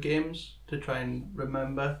list of games to try and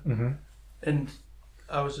remember. Mm-hmm. And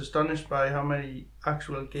I was astonished by how many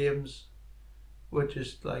actual games were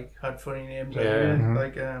just like had funny names. Yeah. Anyway. Mhm.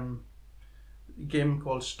 Like a game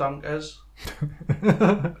called Stonkers.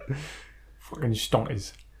 Fucking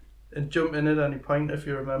stonkers. And jump in at any point if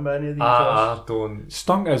you remember any of these. Don't.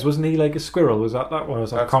 Stonkers, wasn't he like a squirrel? Was that one?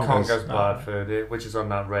 Was that That's Conkers? Conker's Bad Fur Day, which is on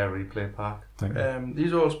that rare replay pack. Thank you.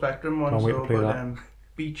 These are all Spectrum ones, Can't wait to though, play but that.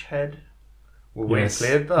 Beachhead, We Yes,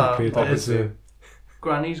 played that. we played that. obviously.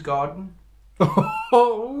 Granny's Garden.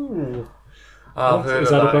 Oh, I've heard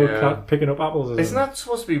is of that that, about yeah. picking up apples? Or Isn't something? that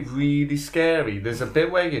supposed to be really scary? There's a bit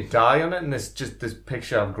where you die on it, and there's just this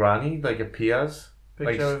picture of Granny like appears.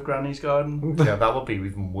 Picture Like- of Granny's Garden. Yeah, that would be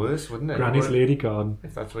even worse, wouldn't it? Granny's Lady Garden?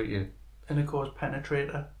 If that's what you. And of course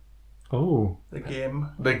Penetrator, Oh, the game.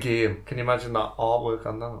 The game. Can you imagine that artwork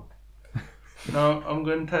on that? Now I'm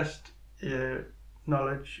going to test your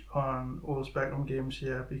knowledge on all Spectrum games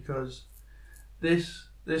here, because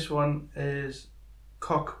this one is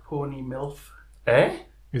Cock Pony Milf. Eh?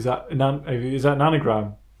 is that an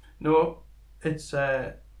anagram? No, it's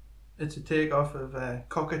a take-off of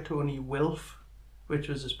Cockatony Wilf, which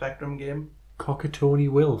was a Spectrum game. Cockatony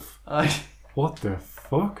Wilf. Aye. What the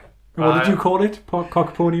fuck? What did you call it?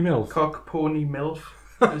 Cock Pony Milf. Cock Pony Milf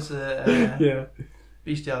is a Yeah,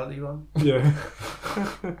 bestiality one. yeah.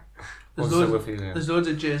 What's There's it loads, with you then? there's loads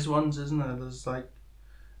of jizz ones, isn't there? There's like,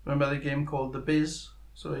 remember the game called The Biz?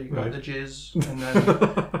 So you've got Right. the jizz, and then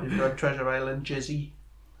you've got Treasure Island Jizzy.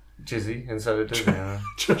 Jizzy instead of Disney.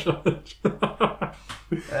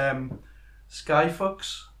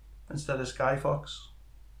 Skyfox instead of Skyfox.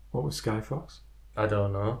 What was Skyfox? I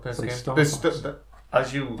don't know. This Like game. Star There's Fox.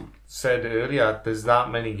 as you said earlier, there's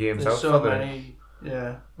that many games There's out so for them. many.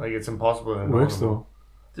 Yeah. Like it's impossible. to know Works them. though.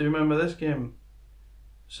 Do you remember this game?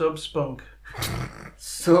 Subspunk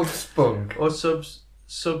Subspunk. or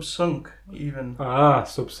Subsunk even. Ah,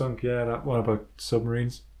 Subsunk. Yeah, that one about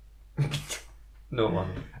submarines. No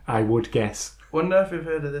one. I would guess. Wonder if you've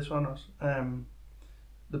heard of this one.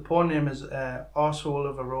 The porn name is Arsehole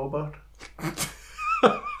of a Robot.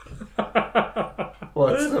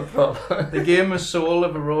 What's the problem? The game is Soul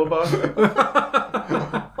of a Robot.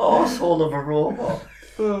 Arsehole of a robot.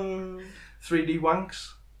 3D wanks.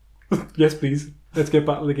 Yes, please. Let's get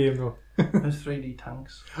back to the game though. There's 3D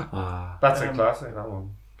tanks. Ah, That's a Um, classic, that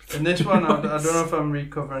one. In this one, I don't know if I'm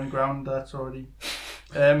recovering ground that's already.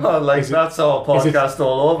 That's our podcast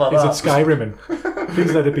all over. is that. it Skyrimming?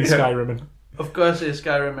 Please let it be Yeah. Skyrimming. Of course, it's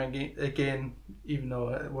Skyrim again, even though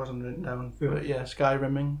it wasn't written down. Yeah. But yeah,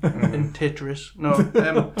 Skyrimming and Tetris. No,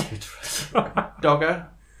 Dogger.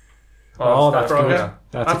 Oh, that's Frogger. good.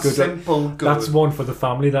 That's a good one. simple, good. That's one for the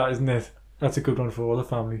family, that isn't it? That's a good one for all the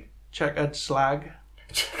family. Checkered Slag.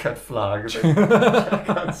 Checkered flag.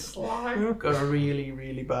 Checkered slag. Got a really,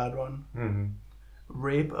 really bad one. Mm-hmm.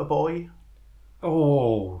 Rape a Boy.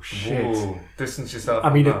 Oh shit! Whoa. Distance yourself. I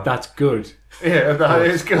mean, from that. that's good. Yeah, that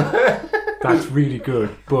is good. That's really good.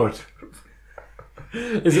 But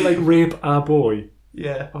is it like rape a boy?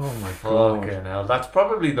 Yeah. Oh my god! Fucking hell. That's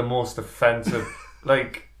probably the most offensive.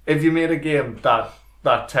 Like, if you made a game that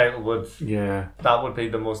title would, Yeah, that would be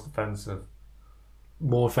the most offensive.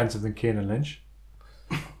 more offensive than Kane and Lynch.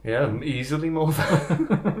 Yeah, easily more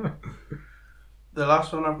offensive. The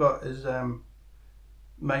last one I've got is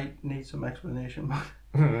might need some explanation, but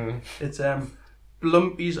it's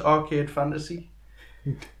Blumpy's Arcade Fantasy.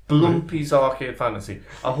 Blumpy's Arcade Fantasy.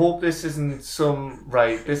 I hope this isn't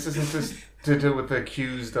this isn't just to do with the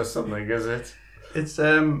accused or something, is it? It's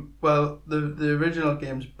well, the original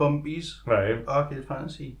game's Bumpy's Right. Arcade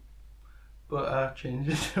Fantasy, but I changed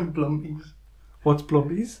it to Blumpy's. What's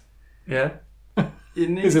Blumpies? Yeah. You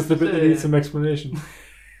need Is this the bit that to- needs some explanation?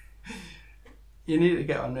 You need to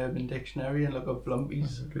get on Urban Dictionary and look up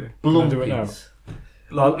Blumpy's. Okay. I'll do it now. Blumpies.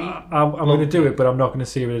 Blumpy. I'm going to do it, but I'm not going to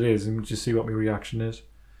see what it is and just see what my reaction is.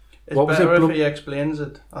 It's what was better it, if Blump- he explains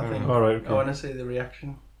it, I think. All right. Okay. I want to see the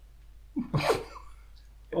reaction.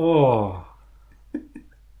 Oh.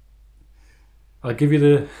 I'll give you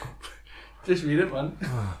the. Just read it, man.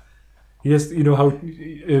 Yes, you know how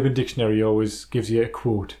Urban Dictionary always gives you a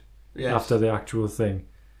quote Yes. after the actual thing.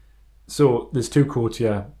 So there's two quotes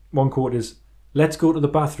here. One quote is, "Let's go to the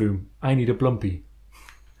bathroom. I need a Blumpy."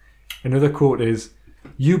 Another quote is,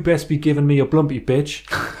 "You best be giving me a Blumpy, bitch,"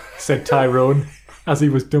 said Tyrone as he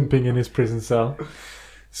was dumping in his prison cell.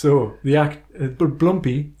 So but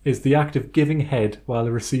Blumpy is the act of giving head while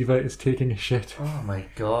the receiver is taking a shit. Oh my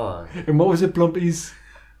god. And what was it, Blumpy's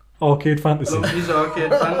arcade fantasy? Blumpy's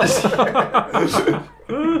arcade fantasy.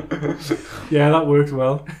 Yeah, that worked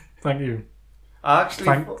well. Thank you. I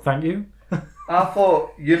actually Thank you. I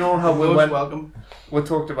thought, you know how we Most welcome. we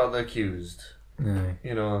talked about the accused, Aye.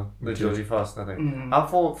 you know, the did. Jodie Foster thing. Mm. I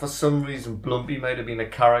thought for some reason Blumpy might have been a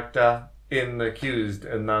character in the accused,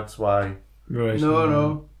 and that's why. Right.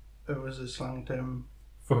 No. It was a slang term.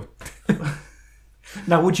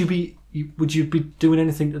 Now, would you be doing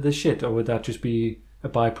anything to the shit, or would that just be a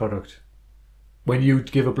byproduct? When you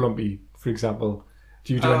give a Blumpy, for example,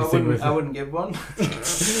 do you do anything with it? I wouldn't give one.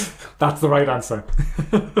 That's the right answer.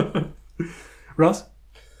 Ross?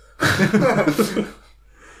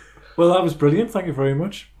 Well, that was brilliant. Thank you very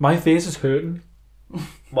much. My face is hurting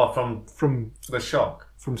What, from from the shock?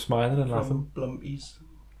 smiling and laughing. From Blumpies.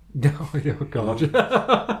 Oh, God. Is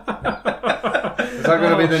that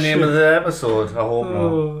going to be the name of the episode? I hope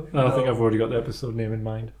not. No, I think I've already got the episode name in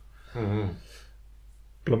mind. Mm-hmm.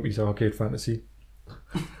 Blumpy's Arcade Fantasy.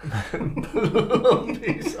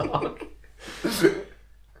 Blumpy's arc.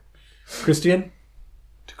 Kristian,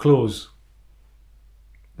 to close.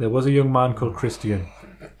 There was a young man called Kristian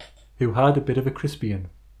who had a bit of a crispian.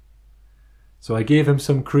 So I gave him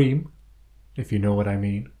some cream, if you know what I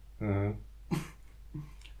mean. Mm-hmm.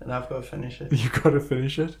 And I've got to finish it. You gotta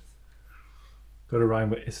finish it. Gotta rhyme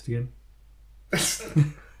with Istian.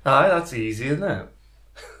 Aye, that's easy, isn't it?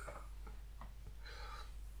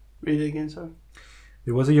 Read it again, sorry.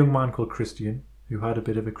 There was a young man called Kristian who had a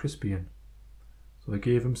bit of a crispian. So I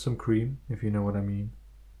gave him some cream, if you know what I mean.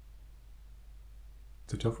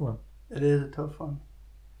 It's a tough one. It is a tough one.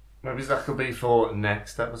 Maybe that could be for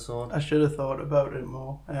next episode. I should have thought about it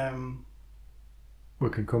more. We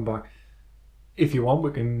can come back. If you want,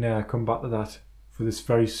 we can come back to that for this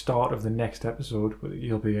very start of the next episode that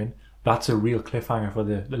you'll be in. That's a real cliffhanger for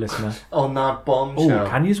the listener. On that bombshell. Oh,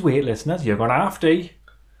 can you wait, listeners? You're going to have to.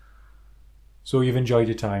 So you've enjoyed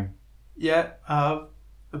your time. Yeah, I have.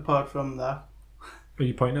 Apart from that. Are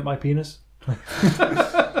you pointing at my penis?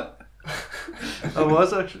 I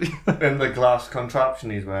was actually. In the glass contraption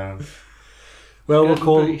he's wearing. Well, we'll Getting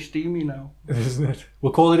call pretty steamy now. isn't it?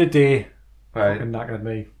 We'll call it a day. Right. Fucking knackered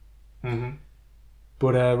me. Mm-hmm.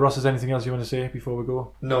 But Ross, is anything else you want to say before we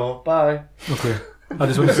go? No, bye. Okay. I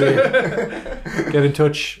just want to say, get in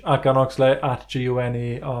touch at Garnoxley at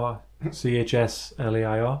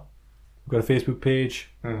GUNARCHSLAIR. We've got a Facebook page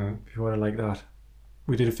if you want to like that.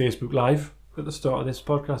 We did a Facebook Live at the start of this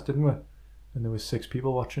podcast, didn't we? And there was 6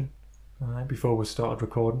 people watching before we started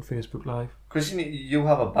recording Facebook Live. Kristian, you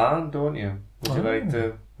have a band, don't you? Would you like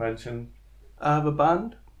to mention? I have a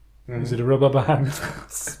band. Is it a rubber band?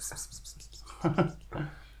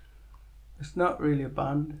 It's not really a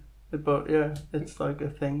band, but yeah, it's like a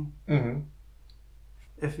thing. Mm-hmm.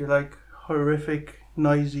 If you like horrific,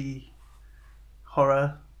 noisy,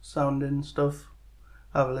 horror sounding stuff,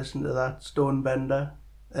 have a listen to that. Stonebender.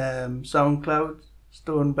 SoundCloud,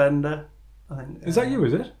 Stonebender. I think. Is that you,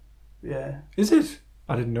 is it? Yeah. Is it?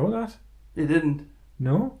 I didn't know that. You didn't?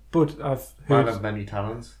 No, but I've Man heard... of many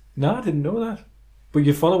talents. No, I didn't know that. But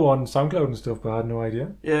you follow on SoundCloud and stuff, but I had no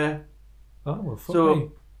idea. Yeah. Oh, well, fuck So, me.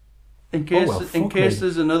 In case fuck in case me.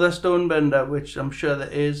 there's another Stonebender, which I'm sure there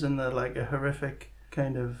is, and they're like a horrific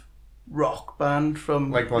kind of rock band from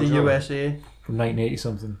Like the Bon Jovi. USA From 1980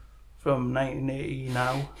 something. from 1980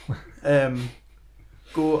 now.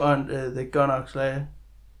 Go on to the Garnoxley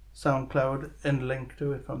SoundCloud and link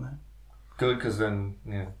to it from there. Good, because then,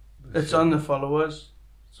 yeah. It's on the followers,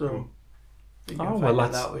 so you can Oh, find well, it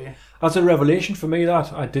that's- that way. That's a revelation for me,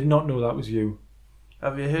 that. I did not know that was you.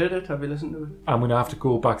 Have you heard it? Have you listened to it? I'm going to have to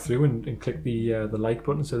go back through and click the like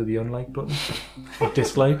button instead of the unlike button. Or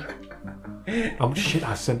dislike. Oh, shit,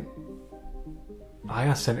 I sent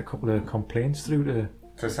a couple of complaints through to...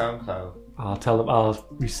 To SoundCloud. I'll tell them, I'll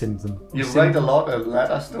rescind them. You Rescind write a them. lot of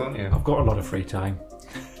letters, don't you? I've got a lot of free time.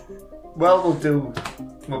 Well, we'll do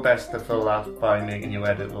my best to fill that by making you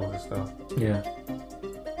edit all this stuff. Yeah.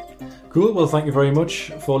 Cool, well, thank you very much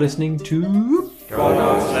for listening to...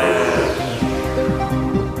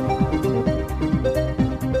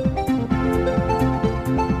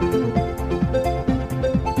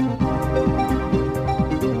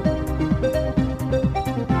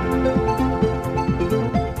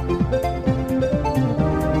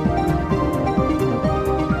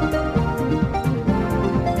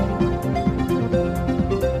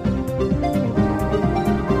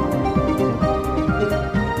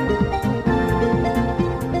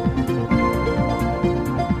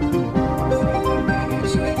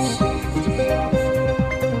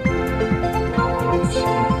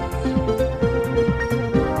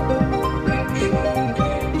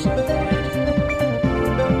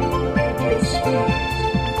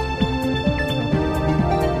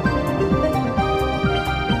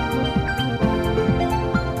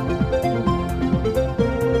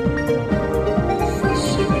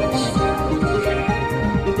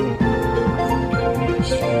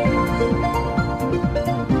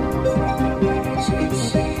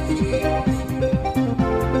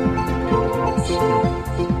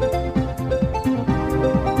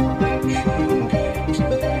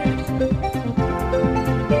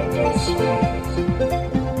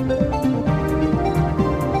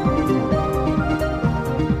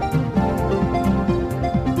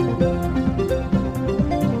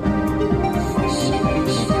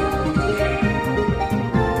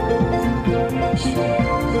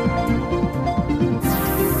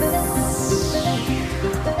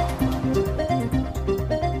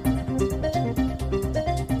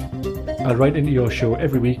 I'll write into your show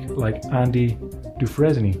every week like Andy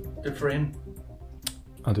Dufresne. Dufresne.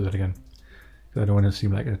 I'll do that again. 'Cause I don't want to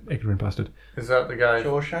seem like an ignorant bastard. Is that the guy?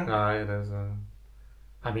 Shawshank? Aye, it is.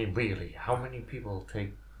 I mean, really, how many people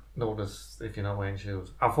take notice if you're not wearing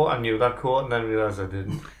shoes? I thought I knew that quote and then realised I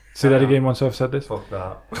didn't. Say that again once I've said this. Fuck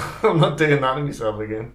that. I'm not doing that to myself again.